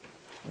you,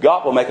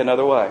 God will make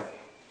another way.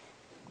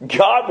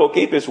 God will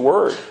keep His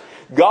word.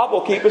 God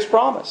will keep His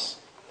promise.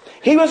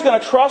 He was going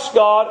to trust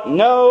God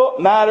no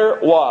matter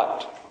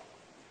what.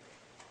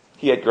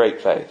 He had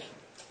great faith.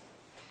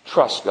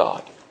 Trust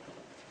God.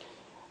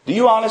 Do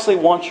you honestly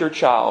want your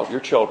child, your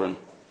children,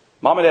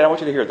 Mom and Dad, I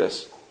want you to hear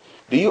this.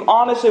 Do you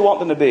honestly want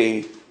them to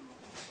be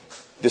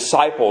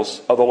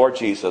disciples of the Lord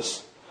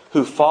Jesus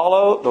who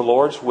follow the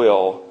Lord's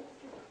will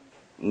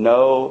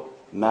no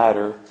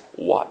matter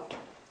what?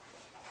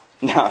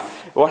 Now,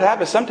 what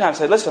happens sometimes,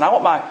 say, listen, I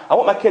want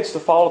my kids to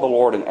follow the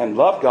Lord and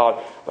love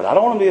God, but I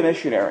don't want them to be a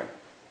missionary.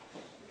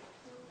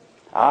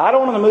 I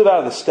don't want them to move out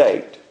of the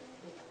state.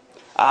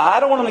 I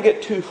don't want them to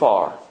get too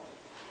far.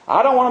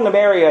 I don't want them to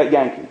marry a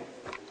Yankee.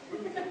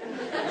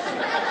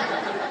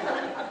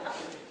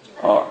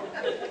 Or,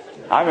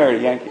 I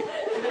married a Yankee.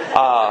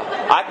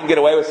 I can get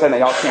away with saying that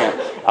y'all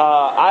can't.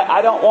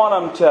 I don't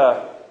want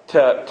them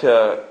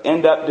to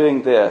end up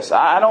doing this.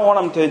 I don't want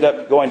them to end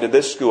up going to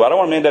this school. I don't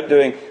want them to end up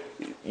doing...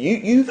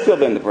 You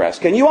fill in the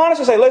rest. Can you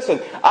honestly say, listen,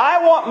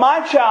 I want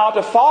my child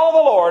to follow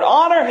the Lord,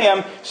 honor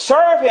Him,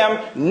 serve Him,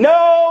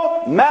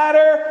 no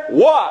matter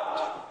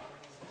what.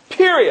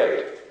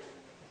 Period.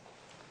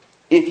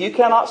 If you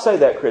cannot say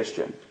that,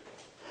 Christian,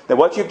 then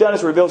what you've done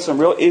is revealed some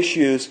real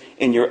issues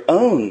in your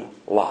own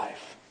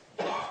life.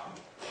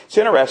 It's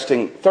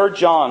interesting. 3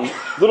 John,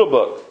 little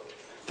book.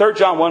 3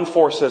 John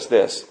 1:4 says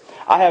this.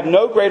 I have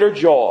no greater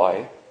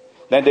joy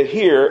than to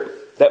hear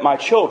that my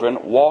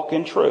children walk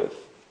in truth.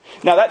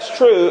 Now that's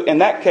true in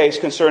that case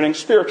concerning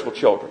spiritual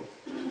children.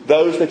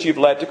 Those that you've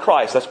led to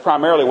Christ. That's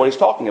primarily what he's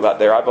talking about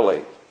there, I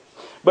believe.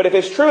 But if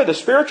it's true in the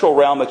spiritual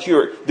realm that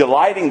you're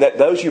delighting that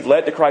those you've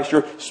led to Christ,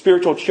 your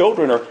spiritual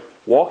children are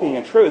walking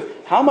in truth,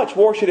 how much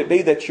more should it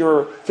be that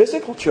your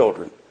physical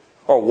children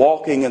are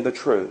walking in the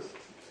truth?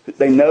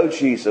 They know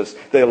Jesus.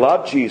 They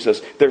love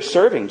Jesus. They're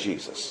serving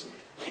Jesus.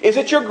 Is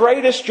it your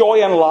greatest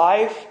joy in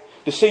life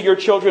to see your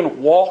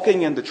children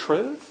walking in the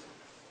truth?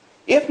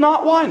 If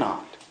not, why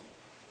not?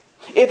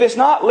 If it's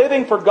not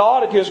living for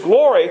God and His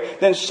glory,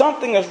 then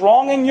something is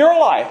wrong in your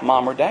life,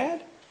 Mom or Dad.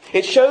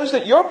 It shows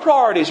that your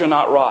priorities are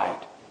not right.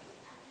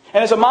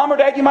 And as a mom or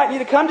dad, you might need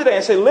to come today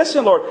and say,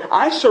 listen, Lord,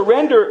 I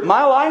surrender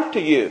my life to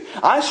you.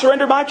 I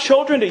surrender my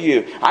children to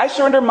you. I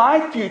surrender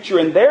my future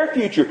and their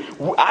future.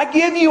 I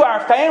give you our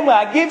family.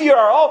 I give you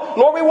our all.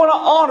 Lord, we want to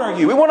honor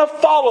you. We want to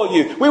follow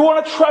you. We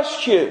want to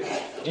trust you.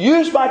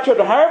 Use my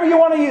children however you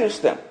want to use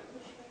them.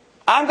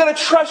 I'm going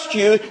to trust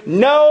you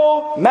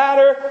no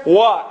matter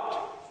what.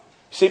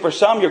 See, for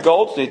some, your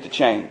goals need to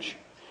change.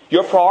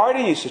 Your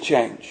priority needs to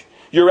change.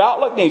 Your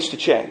outlook needs to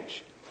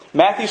change.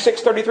 Matthew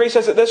 6:33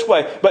 says it this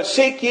way, but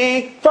seek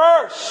ye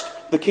first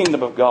the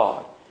kingdom of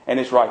God and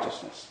His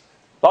righteousness.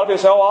 A lot of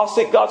people say, oh, I'll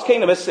seek God's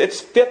kingdom. It's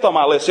fifth on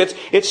my list.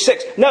 It's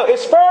sixth. No,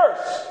 it's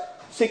first.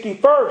 Seek ye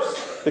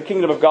first the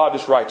kingdom of God and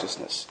His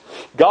righteousness.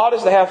 God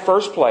is to have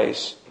first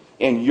place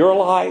in your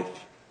life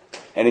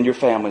and in your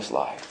family's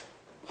life.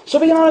 So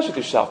be honest with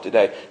yourself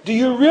today. Do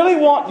you really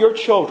want your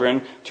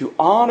children to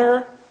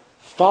honor,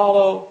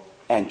 follow,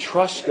 and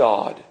trust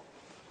God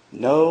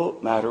no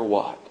matter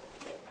what?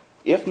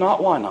 If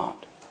not, why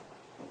not?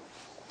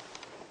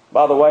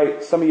 By the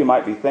way, some of you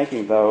might be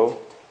thinking, though,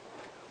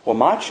 well,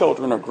 my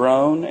children are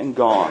grown and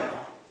gone.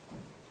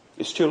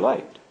 It's too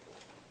late.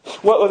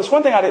 Well, there's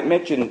one thing I didn't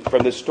mention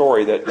from this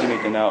story that you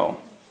need to know.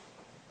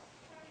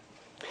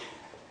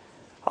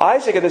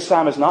 Isaac at this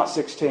time is not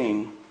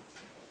 16.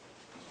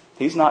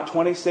 He's not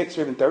 26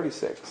 or even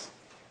 36.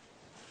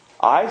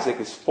 Isaac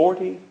is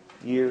 40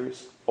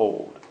 years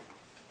old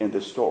in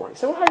this story.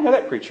 So, well, how do you know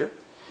that, preacher?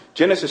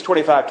 Genesis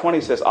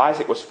 25:20 says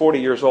Isaac was 40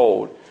 years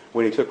old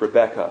when he took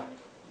Rebekah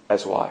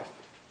as wife.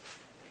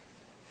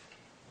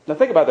 Now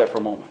think about that for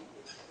a moment.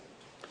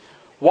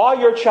 While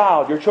your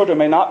children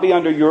may not be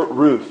under your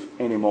roof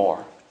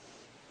anymore,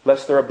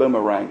 unless they're a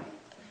boomerang.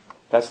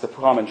 That's the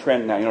common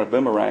trend now. You know, a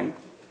boomerang,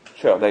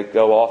 they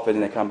go off and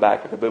then they come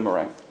back like a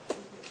boomerang.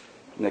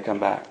 And they come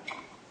back.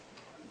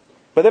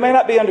 But they may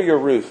not be under your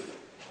roof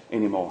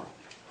anymore.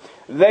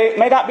 They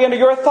may not be under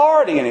your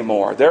authority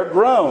anymore. They're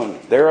grown.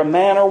 They're a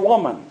man or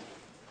woman.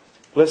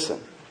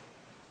 Listen.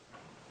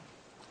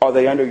 Are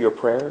they under your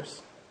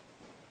prayers?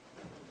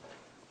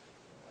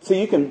 So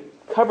you can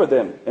cover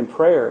them in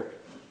prayer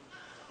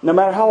no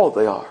matter how old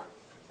they are.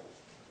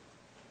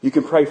 You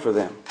can pray for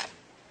them.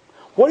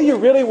 What do you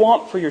really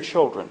want for your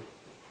children?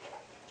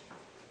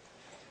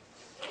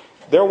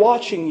 They're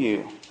watching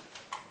you.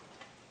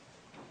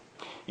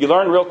 You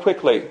learn real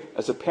quickly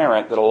as a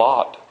parent that a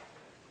lot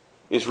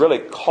is really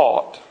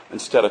caught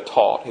instead of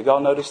taught. Have y'all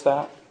noticed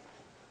that?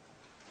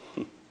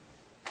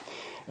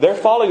 They're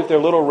following with their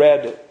little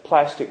red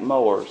plastic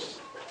mowers.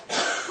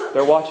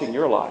 They're watching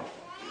your life.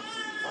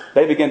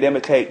 They begin to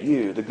imitate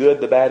you, the good,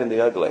 the bad, and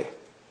the ugly.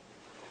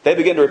 They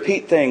begin to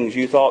repeat things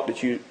you thought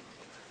that you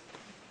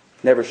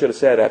never should have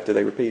said after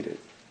they repeated.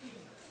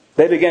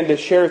 They begin to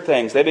share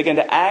things. They begin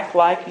to act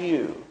like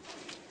you.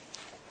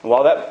 And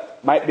while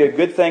that might be a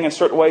good thing in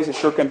certain ways, it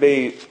sure can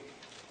be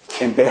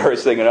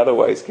embarrassing in other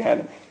ways,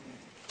 can't it?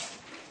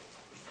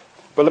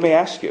 But let me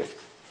ask you,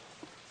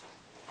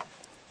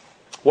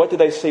 what do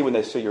they see when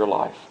they see your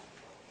life?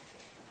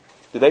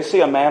 Do they see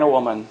a man or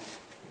woman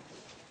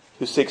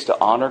who seeks to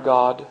honor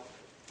God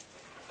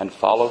and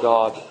follow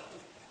God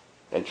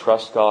and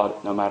trust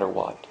God no matter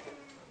what?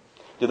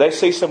 Do they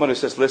see someone who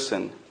says,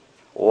 listen,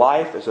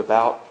 life is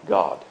about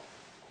God.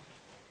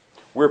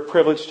 We're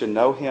privileged to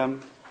know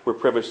Him. We're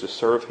privileged to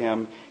serve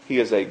Him. He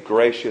is a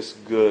gracious,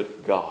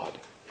 good God.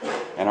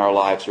 And our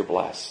lives are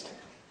blessed.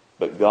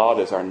 But God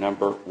is our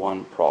number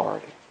one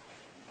priority.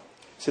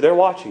 See, they're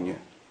watching you.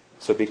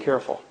 So be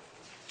careful.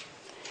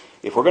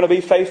 If we're going to be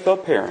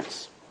faith-filled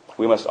parents,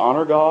 we must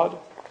honor God,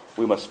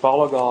 we must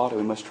follow God, and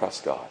we must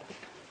trust God.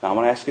 Now I'm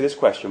going to ask you this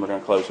question. We're going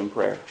to close in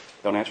prayer.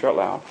 Don't answer out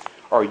loud.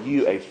 Are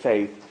you a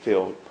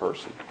faith-filled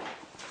person?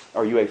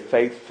 Are you a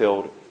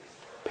faith-filled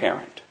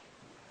parent?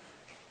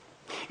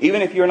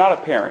 Even if you're not a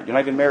parent, you're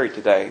not even married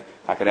today,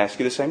 I can ask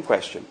you the same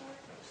question.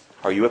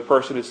 Are you a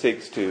person who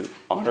seeks to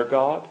honor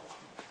God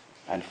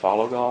and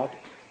follow God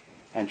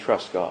and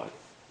trust God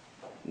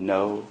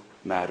no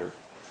matter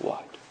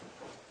what?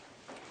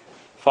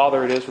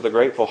 Father, it is with a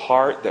grateful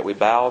heart that we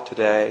bow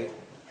today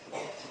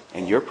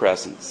in your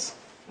presence.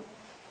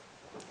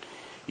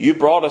 You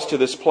brought us to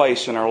this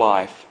place in our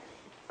life.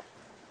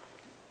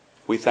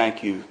 We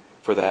thank you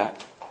for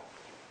that.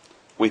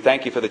 We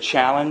thank you for the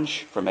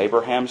challenge from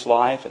Abraham's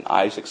life and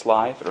Isaac's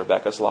life and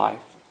Rebekah's life.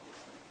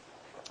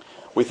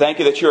 We thank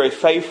you that you're a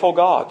faithful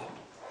God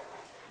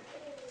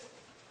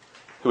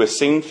who has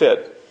seen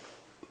fit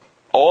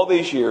all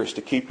these years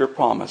to keep your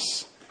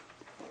promise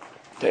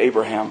to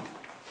Abraham.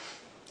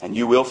 And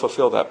you will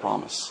fulfill that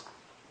promise.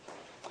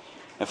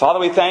 And Father,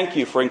 we thank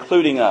you for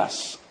including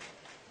us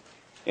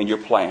in your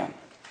plan,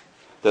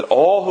 that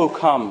all who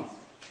come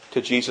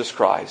to Jesus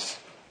Christ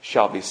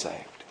shall be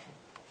saved.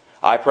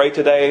 I pray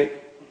today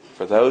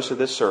for those of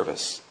this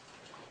service,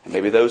 and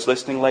maybe those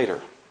listening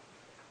later,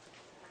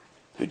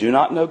 who do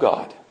not know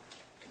God,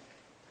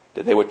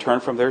 that they would turn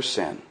from their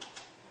sin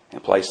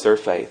and place their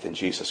faith in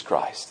Jesus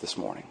Christ this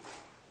morning.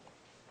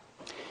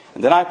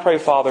 And then I pray,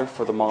 Father,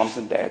 for the moms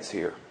and dads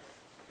here.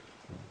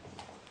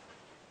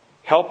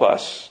 Help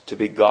us to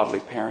be godly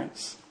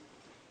parents,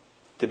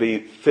 to be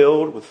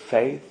filled with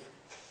faith.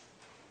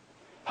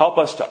 Help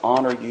us to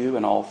honor you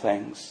in all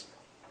things.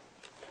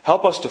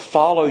 Help us to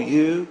follow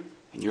you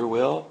in your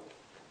will.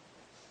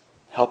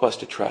 Help us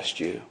to trust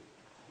you.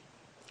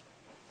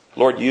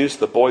 Lord, use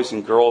the boys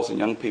and girls and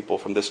young people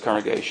from this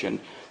congregation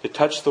to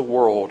touch the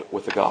world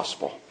with the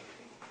gospel.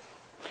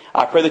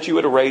 I pray that you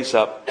would raise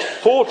up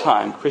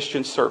full-time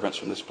Christian servants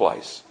from this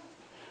place.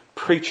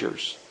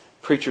 Preachers,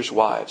 preachers'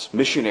 wives,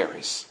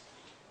 missionaries,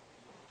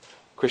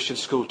 Christian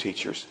school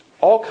teachers,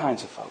 all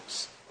kinds of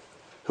folks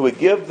who would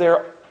give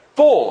their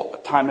full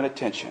time and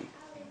attention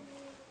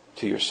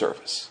to your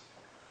service.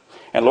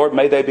 And Lord,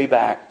 may they be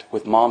backed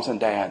with moms and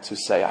dads who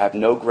say, I have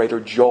no greater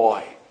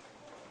joy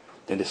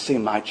than to see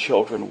my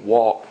children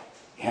walk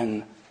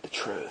in the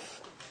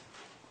truth.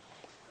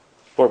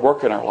 Lord,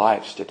 work in our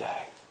lives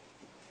today.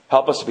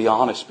 Help us to be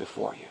honest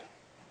before you.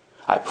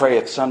 I pray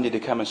if some need to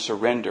come and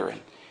surrender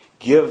and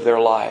give their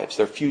lives,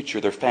 their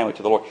future, their family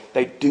to the Lord,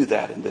 they do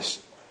that in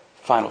this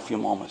final few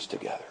moments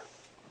together.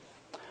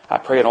 I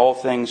pray in all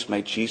things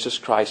may Jesus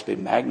Christ be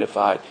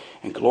magnified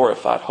and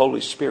glorified. Holy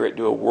Spirit,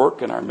 do a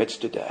work in our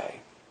midst today.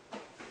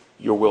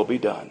 Your will be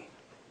done.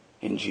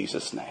 In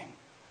Jesus' name.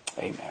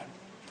 Amen.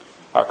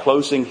 Our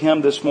closing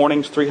hymn this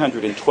morning is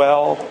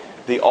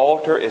 312. The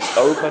altar is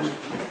open.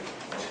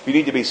 If you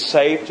need to be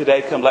saved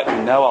today, come let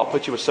me know. I'll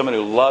put you with someone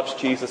who loves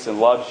Jesus and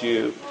loves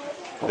you.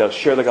 They'll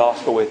share the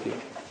gospel with you.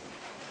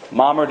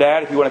 Mom or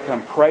dad, if you want to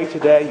come pray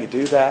today, you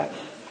do that.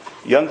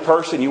 Young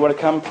person, you want to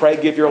come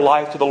pray, give your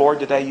life to the Lord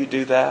today, you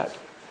do that.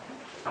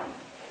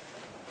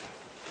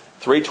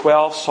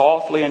 312,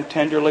 softly and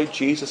tenderly,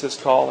 Jesus is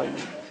calling.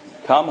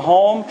 Come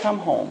home, come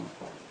home.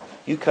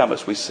 You come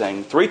as we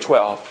sing.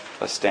 312,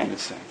 let's stand and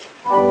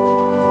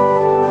sing.